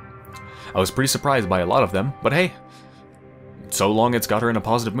 I was pretty surprised by a lot of them, but hey, so long it's got her in a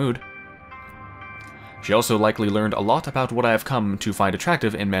positive mood. She also likely learned a lot about what I have come to find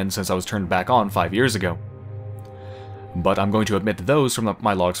attractive in men since I was turned back on 5 years ago. But I'm going to omit those from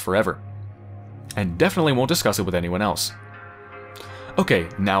my logs forever. And definitely won't discuss it with anyone else. Okay,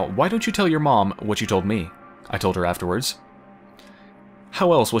 now why don't you tell your mom what you told me? I told her afterwards.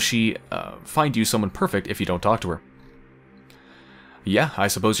 How else will she find you someone perfect if you don't talk to her? Yeah, I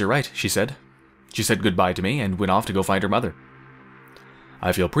suppose you're right, she said. She said goodbye to me and went off to go find her mother.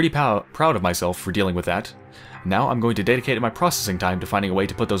 I feel pretty proud of myself for dealing with that. Now I'm going to dedicate my processing time to finding a way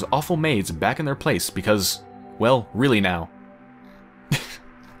to put those awful maids back in their place because, well, really now.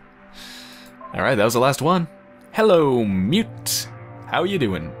 Alright, that was the last one. Hello, Mute. How you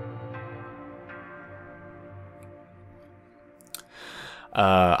doing?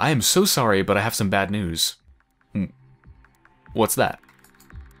 I am so sorry, but I have some bad news. What's that?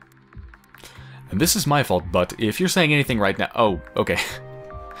 And this is my fault, but if you're saying anything right now... Oh, okay.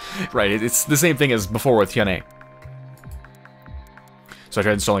 Right, it's the same thing as before with Hyun-ae. So I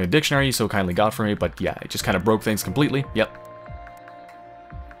tried installing a dictionary, so kindly got for me, but yeah, it just kind of broke things completely. Yep.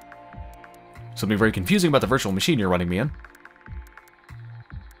 Something very confusing about the virtual machine you're running me in.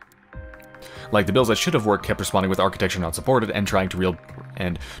 Like the builds that should have worked kept responding with architecture not supported and trying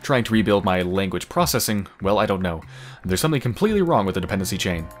to rebuild my language processing. Well, I don't know. There's something completely wrong with the dependency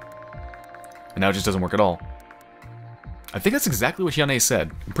chain. And now it just doesn't work at all. I think that's exactly what Hyun-ae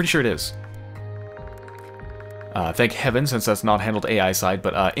said. I'm pretty sure it is. Thank heaven, since that's not handled AI side,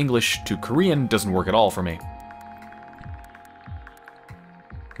 but English to Korean doesn't work at all for me.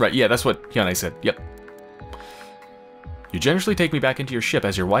 Right, yeah, that's what Hyun-ae said. Yep. You generously take me back into your ship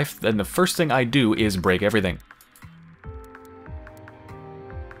as your wife, then the first thing I do is break everything.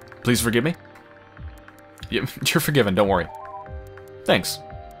 Please forgive me? You're forgiven, don't worry. Thanks.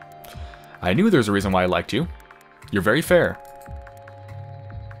 I knew there was a reason why I liked you. You're very fair.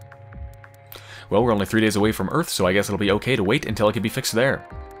 Well, we're only 3 days away from Earth, so I guess it'll be okay to wait until it can be fixed there.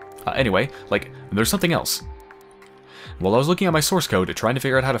 Anyway, like, there's something else. While I was looking at my source code, trying to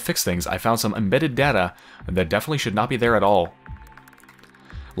figure out how to fix things, I found some embedded data that definitely should not be there at all.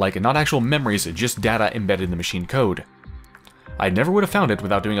 Like, not actual memories, just data embedded in the machine code. I never would have found it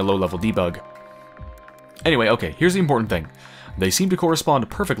without doing a low-level debug. Anyway, okay, here's the important thing. They seem to correspond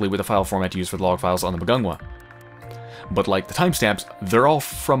perfectly with the file format used for the log files on the Mugunghwa. But like the timestamps, they're all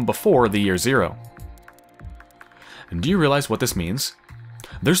from before the year 0. And do you realize what this means?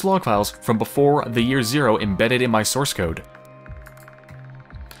 There's log files from before the year 0 embedded in my source code.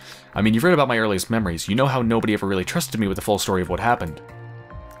 I mean, you've read about my earliest memories. You know how nobody ever really trusted me with the full story of what happened.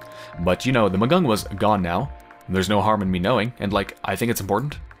 But, you know, the Mugunghwa's gone now. There's no harm in me knowing, and, like, I think it's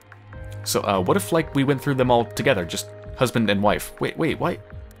important. So, what if, like, we went through them all together, just husband and wife? Wait, what?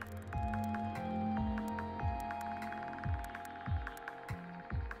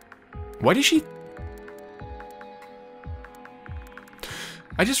 Why did she...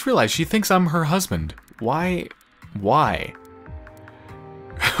 I just realized she thinks I'm her husband. Why? Why?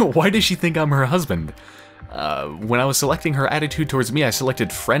 Why does she think I'm her husband? When I was selecting her attitude towards me, I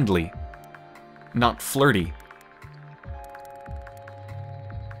selected friendly, not flirty.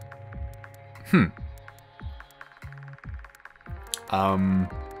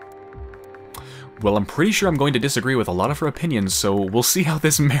 Well, I'm pretty sure I'm going to disagree with a lot of her opinions, so we'll see how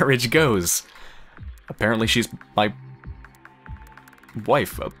this marriage goes. Apparently she's my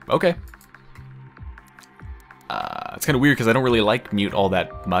wife. Okay. It's kind of weird because I don't really like Mute all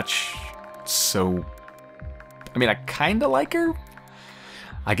that much, so... I mean, I kind of like her.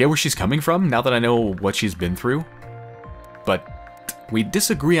 I get where she's coming from now that I know what she's been through. But we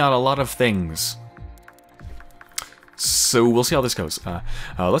disagree on a lot of things. So we'll see how this goes.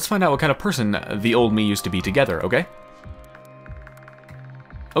 Let's find out what kind of person the old me used to be together, okay?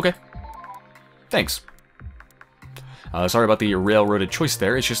 Okay. Thanks. Sorry about the railroaded choice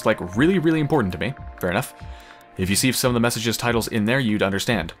there. It's just, like, really, really important to me. Fair enough. If you see some of the messages titles in there, you'd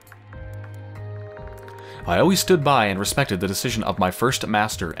understand. I always stood by and respected the decision of my first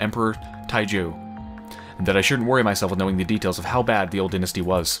master, Emperor Taiju, and that I shouldn't worry myself with knowing the details of how bad the old dynasty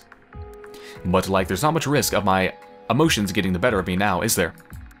was. But, like, there's not much risk of my emotions getting the better of me now, is there?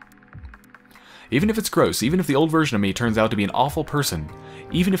 Even if it's gross, even if the old version of me turns out to be an awful person,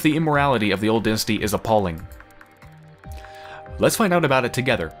 even if the immorality of the old dynasty is appalling. Let's find out about it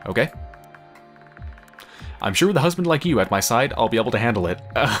together, okay? I'm sure with a husband like you at my side, I'll be able to handle it.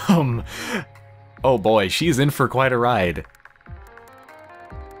 Oh boy, she's in for quite a ride.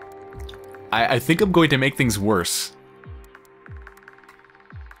 I think I'm going to make things worse.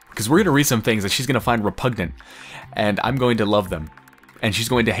 Because we're going to read some things that she's going to find repugnant, and I'm going to love them, and she's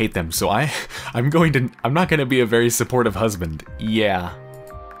going to hate them. So I'm not going to be a very supportive husband. Yeah.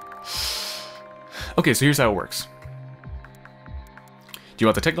 Okay, so here's how it works. Do you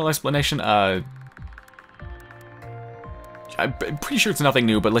want the technical explanation? I'm pretty sure it's nothing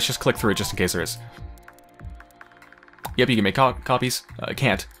new, but let's just click through it just in case there is. Yep, you can make copies.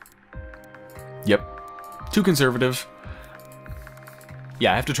 Can't. Yep. Too conservative.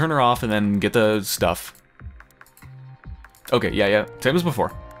 Yeah, I have to turn her off and then get the stuff. Okay, yeah. Same as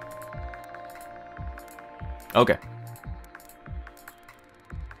before. Okay.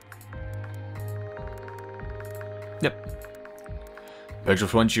 Yep. Picture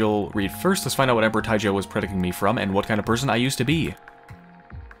which ones you'll read first. Let's find out what Emperor Taiju was predicting me from and what kind of person I used to be.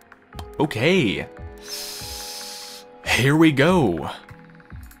 Okay. Here we go.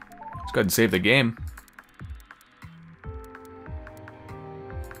 Let's go ahead and save the game.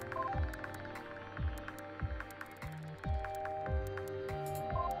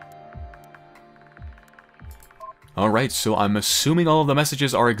 Alright, so I'm assuming all of the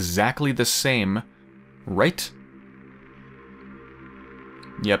messages are exactly the same, right?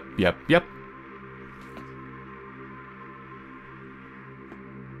 Yep.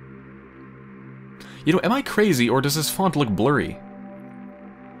 You know, am I crazy, or does this font look blurry?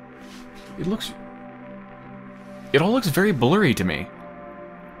 It all looks very blurry to me.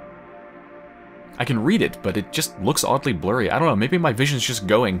 I can read it, but it just looks oddly blurry. I don't know, maybe my vision's just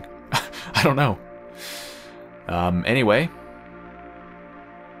going. I don't know. Anyway.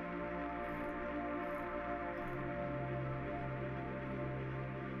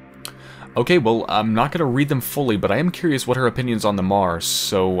 Okay, well, I'm not going to read them fully, but I am curious what her opinions on them are,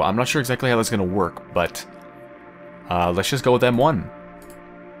 so I'm not sure exactly how that's going to work, but let's just go with M1.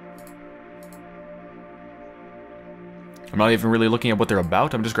 I'm not even really looking at what they're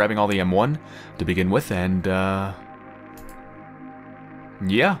about, I'm just grabbing all the M1 to begin with, and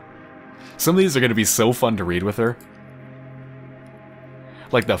yeah. Some of these are going to be so fun to read with her.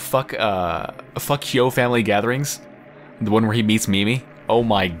 Like the fuck Hyo family gatherings. The one where he meets Mimi. Oh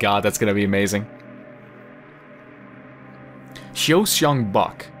my god, that's going to be amazing. Hyo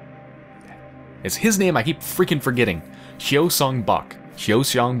Seong-bok. It's his name I keep freaking forgetting. Hyo Seong-bok. Hyo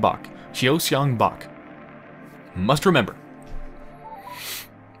Seong-bok. Hyo Seong-bok. Must remember.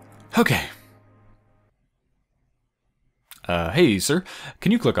 Okay. Hey, sir.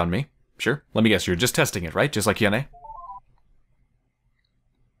 Can you click on me? Sure. Let me guess, you're just testing it, right? Just like Hyun-ae?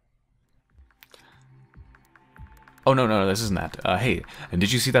 Oh, no, this isn't that. Hey, and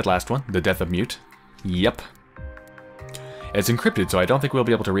did you see that last one? The death of Mute? Yep. It's encrypted, so I don't think we'll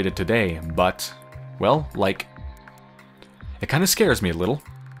be able to read it today, but, well, like, it kind of scares me a little.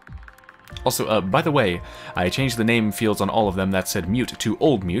 Also, by the way, I changed the name fields on all of them that said Mute to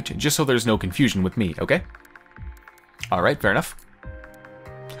Old Mute, just so there's no confusion with me, okay? Alright, fair enough.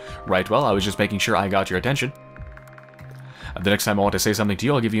 Right, well, I was just making sure I got your attention. The next time I want to say something to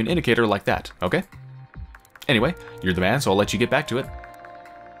you, I'll give you an indicator like that, okay? Anyway, you're the man, so I'll let you get back to it.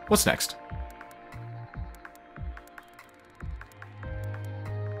 What's next?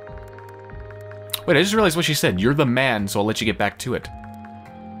 Wait, I just realized what she said. You're the man, so I'll let you get back to it.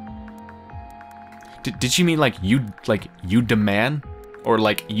 Did she mean like you demand? Or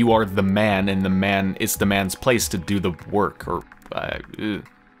like you are the man and the man, it's the man's place to do the work? Or, I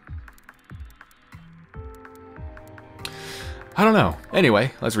don't know.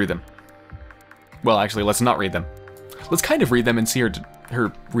 Anyway, let's read them. Well, actually, let's not read them. Let's kind of read them and see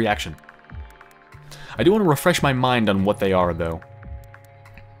her reaction. I do want to refresh my mind on what they are, though.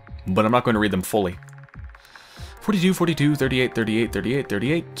 But I'm not going to read them fully. 42, 42, 38, 38, 38,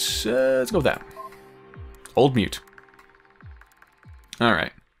 38. Let's go with that. Old mute.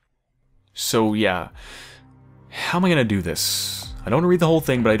 Alright. So, yeah. How am I going to do this? I don't want to read the whole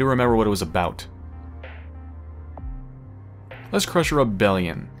thing, but I do remember what it was about. Let's crush a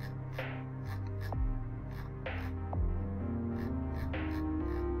rebellion.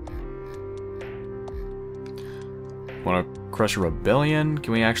 Want to crush a rebellion?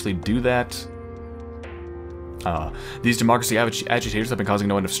 Can we actually do that? These democracy agitators have been causing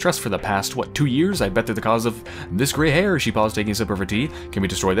no end of stress for the past, what, 2 years? I bet they're the cause of this gray hair. She paused, taking a sip of her tea. Can we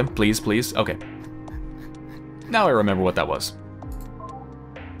destroy them? Please, please? Okay. Now I remember what that was.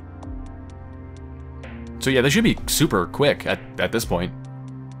 So yeah, they should be super quick at this point.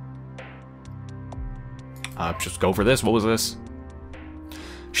 Just go for this. What was this?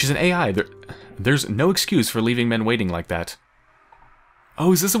 She's an AI. There's no excuse for leaving men waiting like that.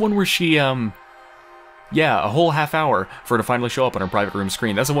 Oh, is this the one where she, yeah, a whole half hour for her to finally show up on her private room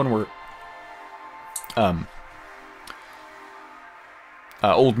screen. That's the one where,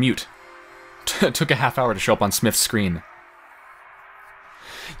 old mute took a half hour to show up on Smith's screen.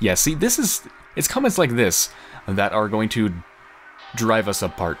 Yeah, see, it's comments like this that are going to drive us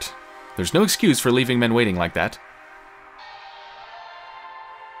apart. There's no excuse for leaving men waiting like that.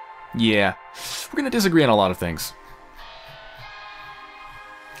 Yeah, we're gonna disagree on a lot of things.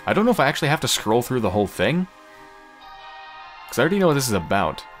 I don't know if I actually have to scroll through the whole thing. Because I already know what this is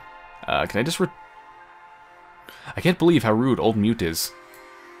about. Can I just I can't believe how rude old mute is.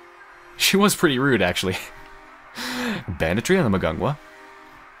 She was pretty rude, actually. Banditry on the Mugunghwa.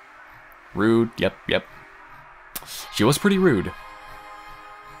 Rude, yep. She was pretty rude.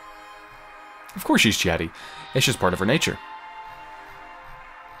 Of course she's chatty. It's just part of her nature.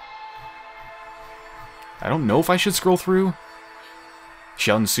 I don't know if I should scroll through.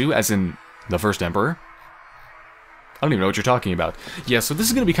 Hyun-ae, as in the first emperor? I don't even know what you're talking about. Yeah, so this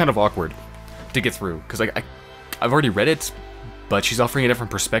is going to be kind of awkward to get through, because I've already read it, but she's offering a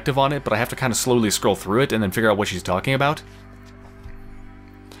different perspective on it, but I have to kind of slowly scroll through it and then figure out what she's talking about.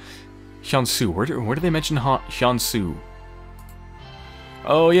 Hyun-ae, where do they mention Hyun-ae?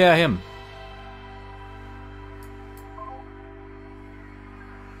 Oh yeah, him.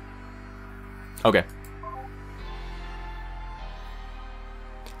 Okay.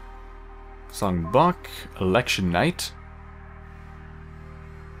 Songbok, election night.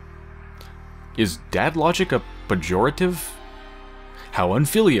 Is dad logic a pejorative? How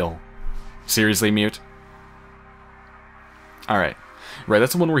unfilial. Seriously, mute? Alright. Right,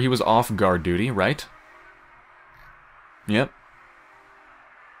 that's the one where he was off guard duty, right? Yep.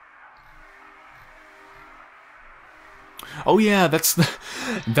 Oh yeah, that's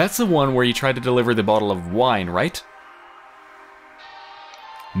the one where you tried to deliver the bottle of wine, right?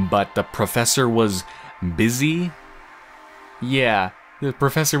 But the professor was busy? Yeah, the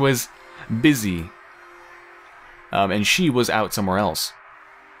professor was busy. And she was out somewhere else.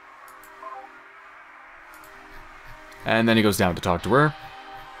 And then he goes down to talk to her.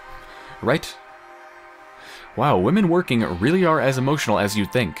 Right? Wow, women working really are as emotional as you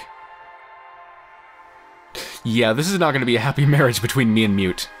think. Yeah, this is not going to be a happy marriage between me and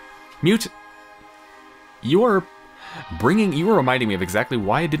Mute. Mute, you are reminding me of exactly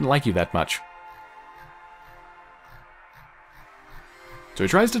why I didn't like you that much. So he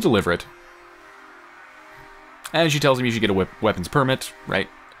tries to deliver it. And she tells him you should get a weapons permit, right?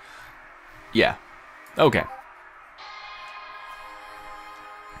 Yeah. Okay.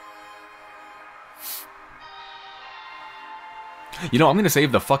 You know, I'm going to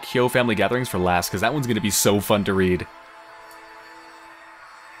save the Fuck Hyo family gatherings for last, because that one's going to be so fun to read.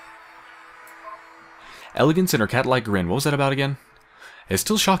 Elegance and her cat-like grin. What was that about again? It's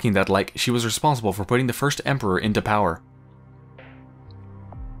still shocking that, like, she was responsible for putting the first emperor into power.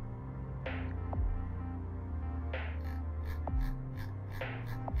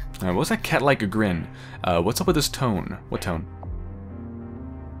 What was that cat-like grin? What's up with this tone? What tone?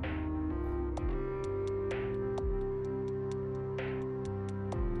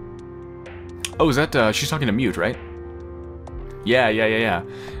 Oh, is that, she's talking to Mute, right? Yeah.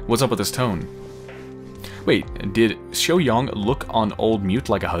 What's up with this tone? Wait, did Xiao-Yong look on old Mute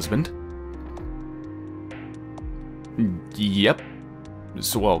like a husband? Yep.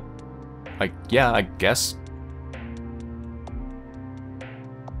 So, well, yeah, I guess.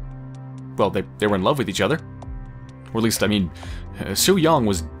 Well, they were in love with each other. Or at least, I mean, Xiao-Yong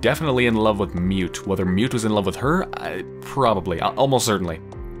was definitely in love with Mute. Whether Mute was in love with her, probably, almost certainly.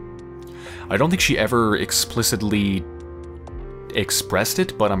 I don't think she ever explicitly expressed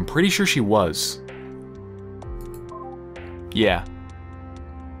it, but I'm pretty sure she was. Yeah.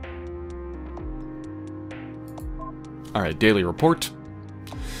 Alright, daily report.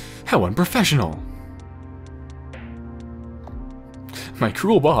 How unprofessional. My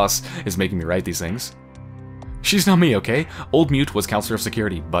cruel boss is making me write these things. She's not me, okay? Old Mute was counselor of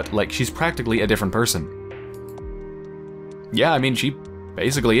security, but, like, she's practically a different person. Yeah, I mean, she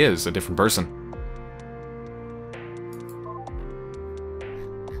basically is a different person.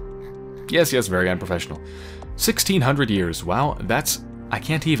 Yes, very unprofessional. 1600 years, wow, that's... I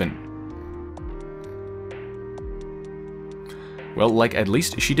can't even. Well, like, at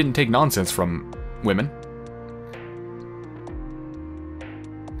least she didn't take nonsense from women.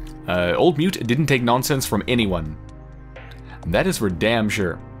 Old Mute didn't take nonsense from anyone. That is for damn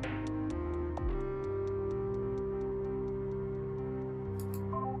sure.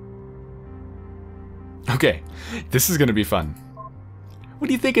 Okay, this is gonna be fun. What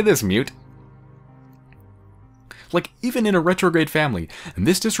do you think of this, Mute? Like, even in a retrograde family,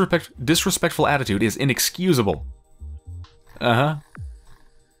 this disrespectful attitude is inexcusable. Uh-huh.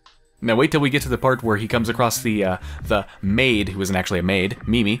 Now wait till we get to the part where he comes across the maid, who isn't actually a maid,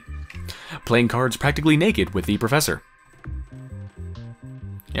 Mimi, playing cards practically naked with the professor.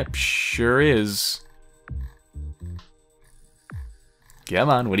 Yep, sure is. Come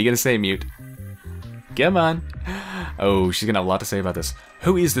on, what are you gonna say, Mute? Come on. Oh, she's gonna have a lot to say about this.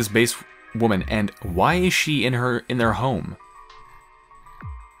 Who is this base woman, and why is she in their home?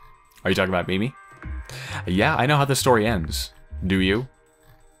 Are you talking about Mimi? Yeah, I know how the story ends. Do you?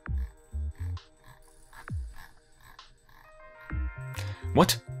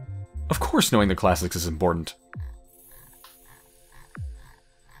 What? Of course knowing the classics is important.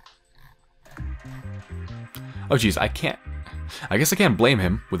 Oh geez, I guess I can't blame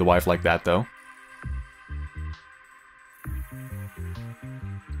him with a wife like that, though.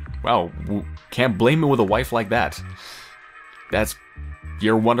 Wow, can't blame him with a wife like that.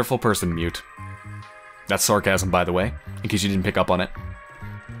 You're a wonderful person, Mute. That's sarcasm, by the way, in case you didn't pick up on it.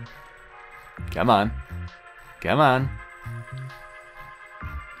 Come on. Come on.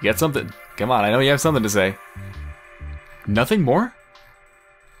 You got something. Come on, I know you have something to say. Nothing more?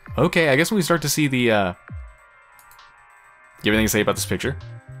 Okay, I guess when we start to see the, you have anything to say about this picture?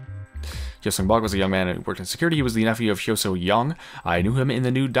 Hyo Sung-bok was a young man who worked in security. He was the nephew of Hyo So-young. I knew him in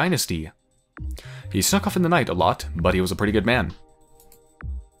the new dynasty. He snuck off in the night a lot, but he was a pretty good man.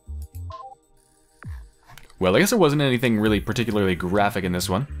 Well, I guess there wasn't anything really particularly graphic in this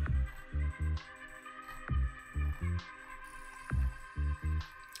one.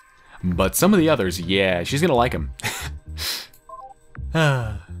 But some of the others, yeah, she's gonna like him.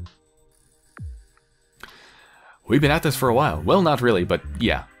 We've been at this for a while. Well, not really, but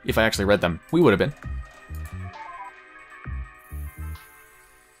yeah, if I actually read them, we would have been.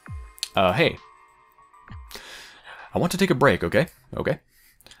 Hey. I want to take a break, okay? Okay.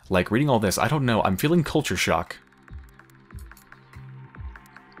 Like, reading all this, I don't know, I'm feeling culture shock.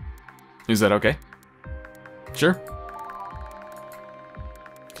 Is that okay? Sure.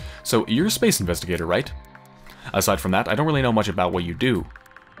 So, you're a space investigator, right? Aside from that, I don't really know much about what you do.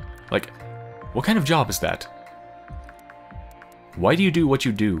 Like, what kind of job is that? Why do you do what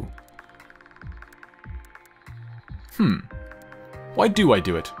you do? Why do I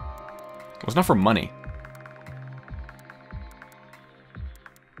do it? Well, it's not for money.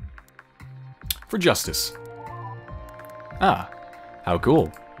 For justice. Ah, how cool.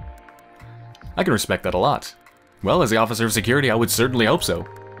 I can respect that a lot. Well, as the officer of security, I would certainly hope so.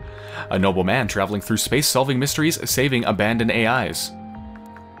 A noble man traveling through space solving mysteries, saving abandoned AIs.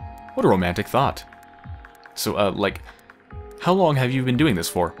 What a romantic thought. So, like, how long have you been doing this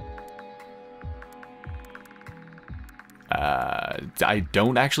for? I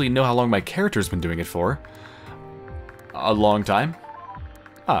don't actually know how long my character's been doing it for. A long time?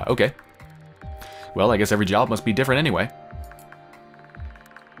 Ah, okay. Well, I guess every job must be different anyway.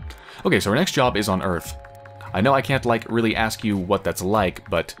 Okay, so our next job is on Earth. I know I can't, like, really ask you what that's like,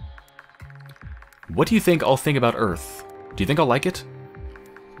 but... what do you think I'll think about Earth? Do you think I'll like it?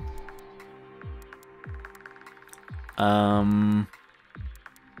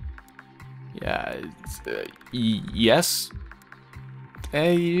 Yeah, yes?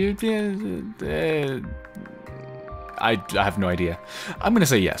 I have no idea. I'm gonna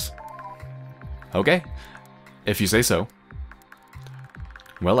say yes. Okay, if you say so.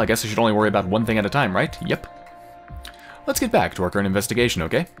 Well, I guess I should only worry about one thing at a time, right? Yep. Let's get back to our current investigation,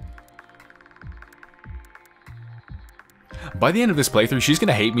 okay? By the end of this playthrough, she's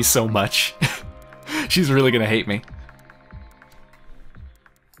gonna hate me so much. She's really gonna hate me.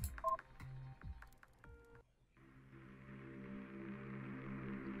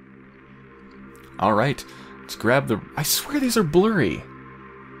 Alright, let's grab the... I swear these are blurry.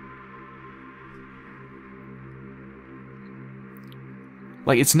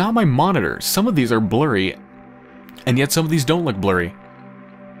 Like, it's not my monitor. Some of these are blurry, and yet some of these don't look blurry.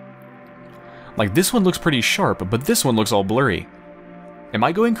 Like, this one looks pretty sharp, but this one looks all blurry. Am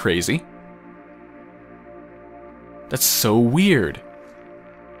I going crazy? That's so weird.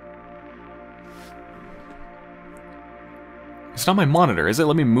 It's not my monitor, is it?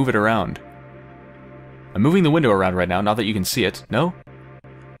 Let me move it around. I'm moving the window around right now, not that you can see it. No?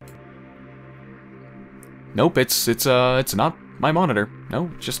 Nope, it's not my monitor. No,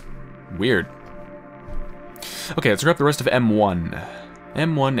 it's just weird. Okay, let's grab the rest of M1.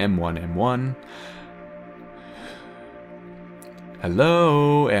 M1.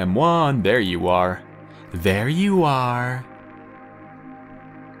 Hello, M1. There you are. There you are.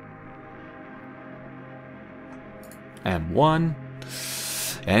 M1.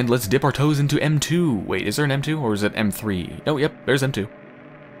 And let's dip our toes into M2. Wait, is there an M2 or is it M3? Oh, yep, there's M2.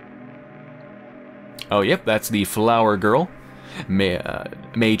 Oh, yep, that's the flower girl.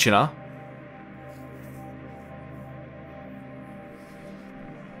 Mei-china.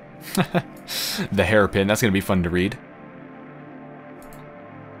 The hairpin, that's gonna be fun to read.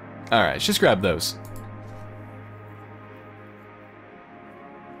 Alright, let's just grab those.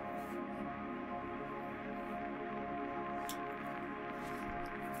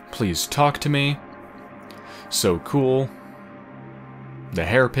 Please talk to me. So cool. The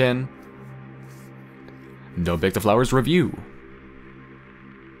hairpin. Don't Bake the Flowers review.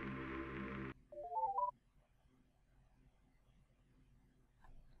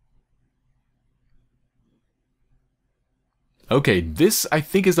 Okay, this I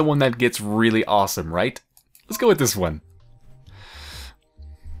think is the one that gets really awesome, right? Let's go with this one.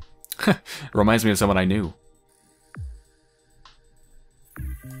 Reminds me of someone I knew.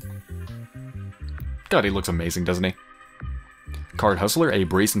 God, he looks amazing, doesn't he? Card hustler, a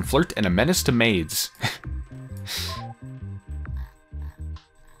brazen flirt, and a menace to maids.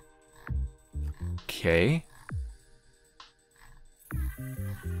 Okay.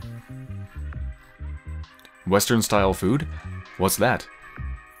 Western style food? What's that?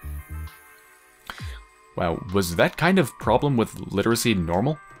 Wow, was that kind of problem with literacy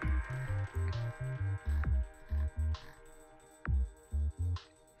normal?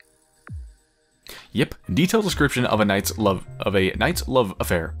 Yep, detailed description of a knight's love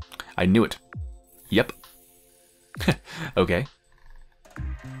affair. I knew it. Yep. Okay.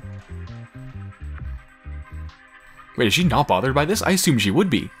 Wait, is she not bothered by this? I assume she would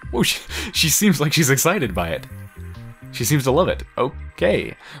be. Whoa, she seems like she's excited by it. She seems to love it.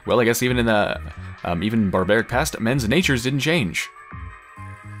 Okay. Well, I guess even in the even barbaric past, men's natures didn't change.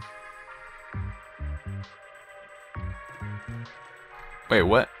 Wait,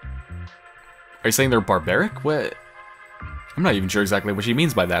 what? Are you saying they're barbaric? What? I'm not even sure exactly what she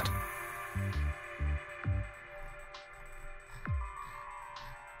means by that.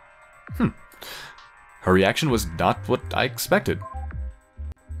 Her reaction was not what I expected.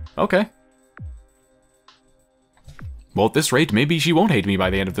 Okay. Well, at this rate, maybe she won't hate me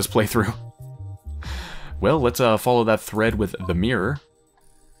by the end of this playthrough. Well, let's follow that thread with the mirror.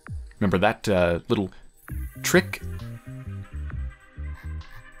 Remember that little trick?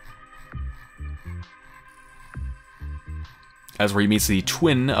 As where he meets the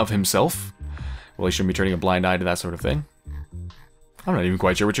twin of himself. Well, he shouldn't be turning a blind eye to that sort of thing. I'm not even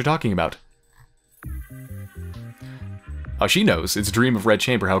quite sure what you're talking about. Oh, she knows. It's Dream of Red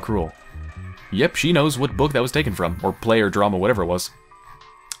Chamber, how cruel. Yep, she knows what book that was taken from. Or play or drama, whatever it was.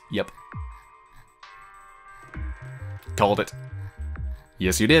 Yep. Called it.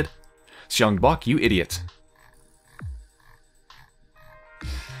 Yes, you did. Xiangbok, you idiot.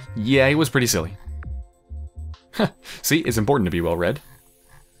 Yeah, he was pretty silly. See, it's important to be well read.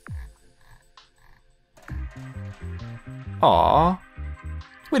 Aww.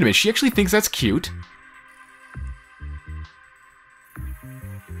 Wait a minute, she actually thinks that's cute?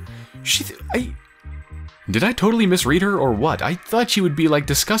 Did I totally misread her or what? I thought she would be like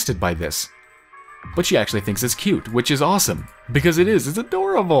disgusted by this. But she actually thinks it's cute, which is awesome. Because it is, it's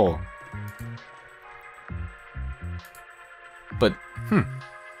adorable. But,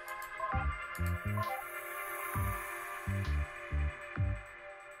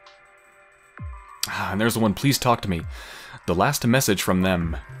 And there's the one, please talk to me. The last message from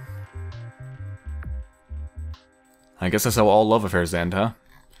them. I guess that's how all love affairs end, huh?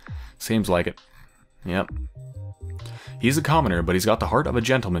 Seems like it. Yep. He's a commoner, but he's got the heart of a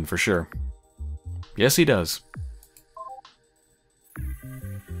gentleman for sure. Yes, he does.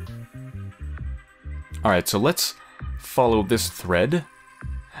 Alright, so let's follow this thread.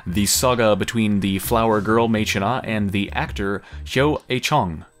 The saga between the flower girl Mei China and the actor Hyun-ae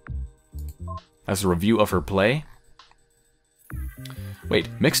Chong. As a review of her play. Wait,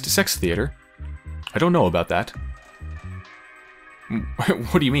 mixed sex theater? I don't know about that.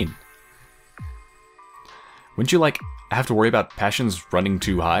 What do you mean? Wouldn't you, like, have to worry about passions running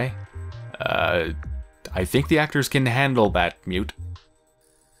too high? I think the actors can handle that, Mute.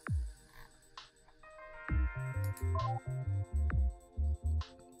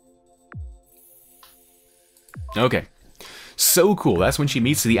 Okay. So cool, that's when she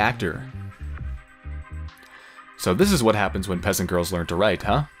meets the actor. So this is what happens when peasant girls learn to write,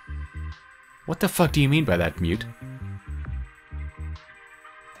 huh? What the fuck do you mean by that, Mute?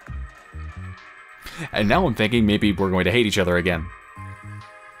 And now I'm thinking maybe we're going to hate each other again.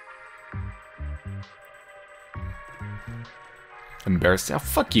 Embarrassed? Oh,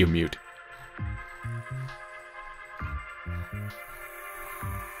 fuck you, Mute.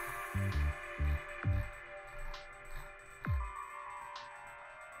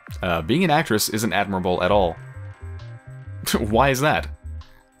 Being an actress isn't admirable at all. Why is that?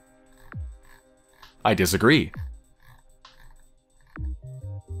 I disagree.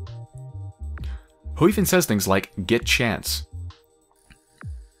 Who even says things like, get chance?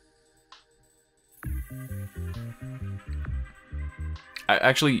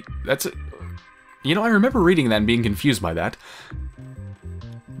 Actually, that's... You know, I remember reading that and being confused by that.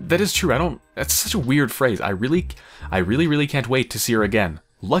 That is true, I don't... That's such a weird phrase. I really can't wait to see her again.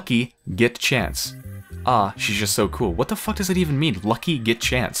 Lucky, get chance. Ah, she's just so cool. What the fuck does that even mean? Lucky, get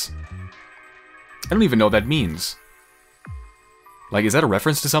chance. I don't even know what that means. Like, is that a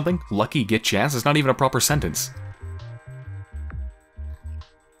reference to something? Lucky, get chance? It's not even a proper sentence.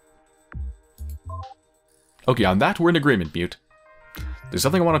 Okay, on that, we're in agreement, Mute. There's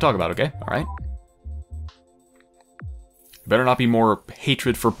something I want to talk about, okay? Alright. Better not be more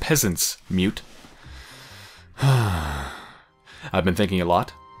hatred for peasants, Mute. I've been thinking a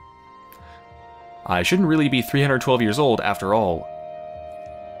lot. I shouldn't really be 312 years old, after all.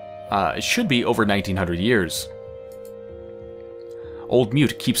 It should be over 1900 years. Old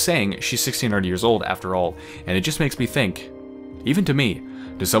Mute keeps saying she's 1600 years old, after all, and it just makes me think, even to me,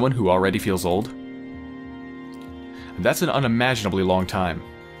 to someone who already feels old, that's an unimaginably long time.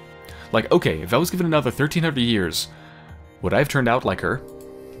 Like, okay, if I was given another 1300 years, would I have turned out like her?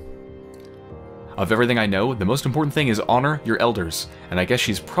 Of everything I know, the most important thing is honor your elders, and I guess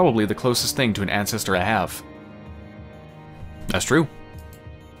she's probably the closest thing to an ancestor I have. That's true.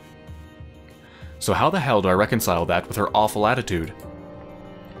 So how the hell do I reconcile that with her awful attitude?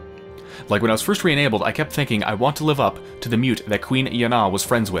 Like when I was first re-enabled, I kept thinking I want to live up to the Mute that Queen Hyun-ae was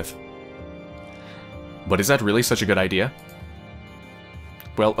friends with. But is that really such a good idea?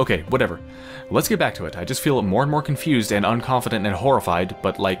 Well, okay, whatever. Let's get back to it. I just feel more and more confused and unconfident and horrified,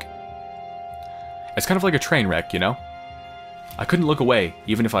 but like... It's kind of like a train wreck, you know? I couldn't look away,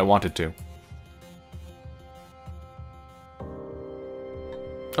 even if I wanted to.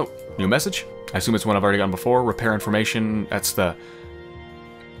 Oh, new message? I assume it's one I've already gotten before. Repair information, that's the...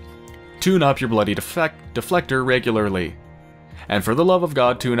 Tune up your bloody deflector regularly. And for the love of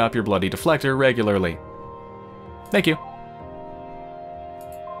God, tune up your bloody deflector regularly. Thank you.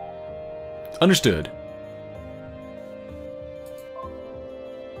 Understood.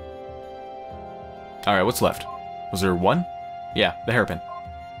 Alright, what's left? Was there one? Yeah, the hairpin.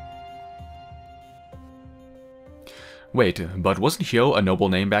 Wait, but wasn't Hyo a noble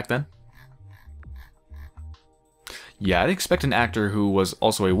name back then? Yeah, I'd expect an actor who was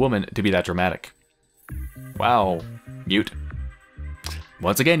also a woman to be that dramatic. Wow. Mute.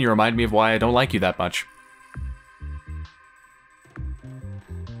 Once again, you remind me of why I don't like you that much.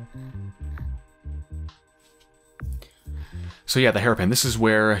 So yeah, the hairpin. This is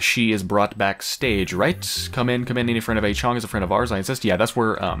where she is brought backstage, right? Come in. Any friend of A. Chong is a friend of ours, I insist. Yeah, that's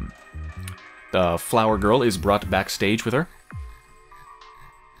where the flower girl is brought backstage with her.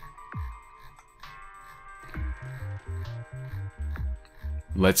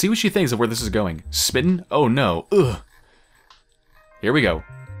 Let's see what she thinks of where this is going. Spittin'? Oh no. Ugh. Here we go.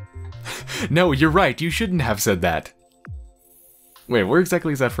 No, you're right. You shouldn't have said that. Wait, where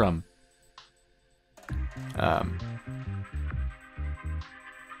exactly is that from?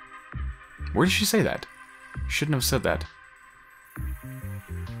 Where did she say that? Shouldn't have said that.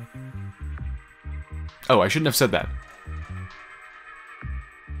 Oh, I shouldn't have said that.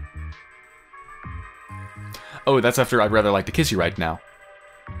 Oh, that's after I'd rather like to kiss you right now.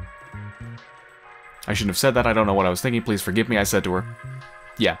 I shouldn't have said that. I don't know what I was thinking. Please forgive me, I said to her.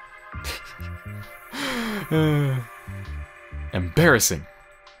 Yeah. Embarrassing.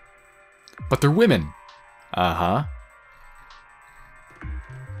 But they're women. Uh-huh.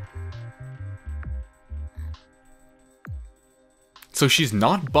 So she's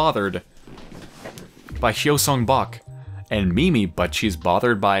not bothered by Hyo Sung-bak and Mimi, but she's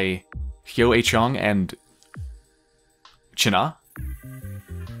bothered by Hyo Ae-chung and China?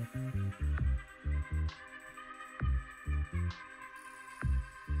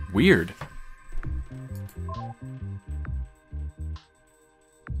 Weird.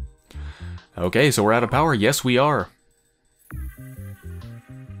 Okay, so we're out of power. Yes, we are.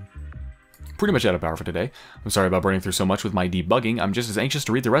 Pretty much out of power for today. I'm sorry about burning through so much with my debugging. I'm just as anxious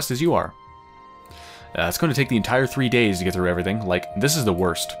to read the rest as you are. It's going to take the entire 3 days to get through everything. Like, this is the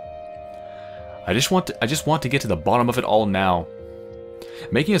worst. I just want to get to the bottom of it all now.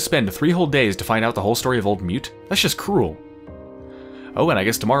 Making us spend 3 whole days to find out the whole story of Old Mute? That's just cruel. Oh, and I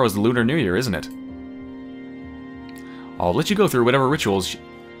guess tomorrow is the Lunar New Year, isn't it? I'll let you go through whatever rituals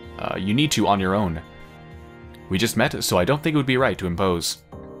you need to on your own. We just met, so I don't think it would be right to impose.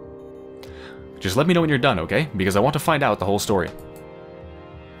 Just let me know when you're done, okay? Because I want to find out the whole story.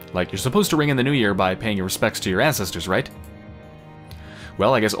 Like, you're supposed to ring in the new year by paying your respects to your ancestors, right?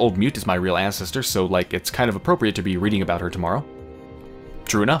 Well, I guess Old Mute is my real ancestor, so, like, it's kind of appropriate to be reading about her tomorrow.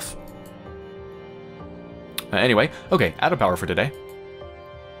 True enough. Anyway, okay, out of power for today.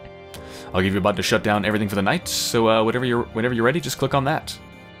 I'll give you a button to shut down everything for the night, so whenever you're ready, just click on that.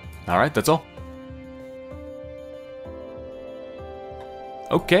 Alright, that's all.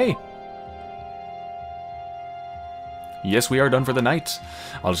 Okay. Yes, we are done for the night.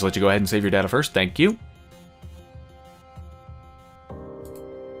 I'll just let you go ahead and save your data first. Thank you.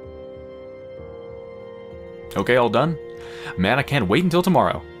 Okay, all done. Man, I can't wait until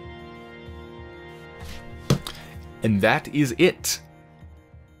tomorrow. And that is it.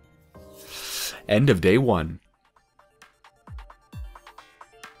 End of day 1.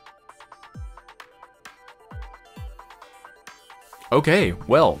 Okay,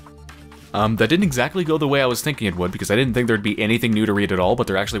 well, that didn't exactly go the way I was thinking it would, because I didn't think there'd be anything new to read at all, but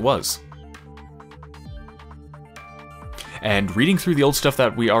there actually was. And reading through the old stuff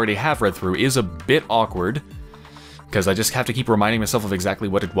that we already have read through is a bit awkward, because I just have to keep reminding myself of exactly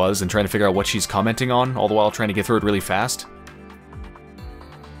what it was and trying to figure out what she's commenting on, all the while trying to get through it really fast.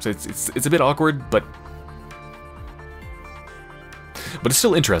 So it's a bit awkward, but it's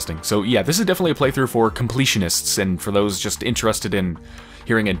still interesting. So yeah, this is definitely a playthrough for completionists and for those just interested in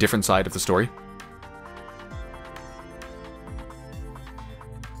hearing a different side of the story.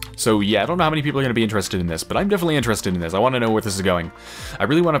 So yeah, I don't know how many people are going to be interested in this, but I'm definitely interested in this. I want to know where this is going. I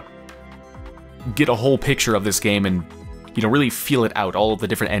really want to get a whole picture of this game and, you know, really feel it out, all of the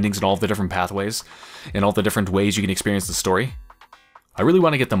different endings and all of the different pathways and all the different ways you can experience the story. I really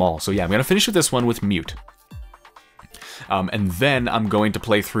want to get them all. So yeah, I'm going to finish with this one with Mute. And then I'm going to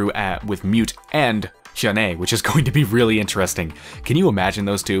play through with Mute and Hyun-ae, which is going to be really interesting. Can you imagine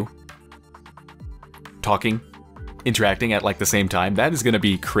those two talking, interacting at like the same time? That is going to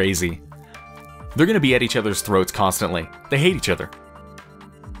be crazy. They're going to be at each other's throats constantly. They hate each other.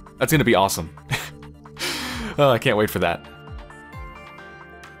 That's going to be awesome. Oh, I can't wait for that.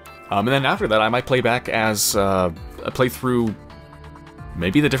 And then after that, I might play back as play through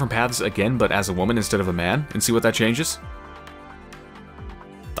maybe the different paths again, but as a woman instead of a man, and see what that changes.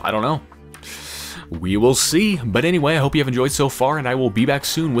 I don't know. We will see. But anyway, I hope you have enjoyed so far, and I will be back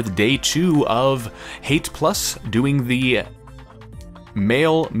soon with day 2 of Hate Plus, doing the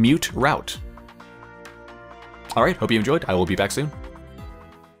male Mute route. Alright, hope you enjoyed. I will be back soon.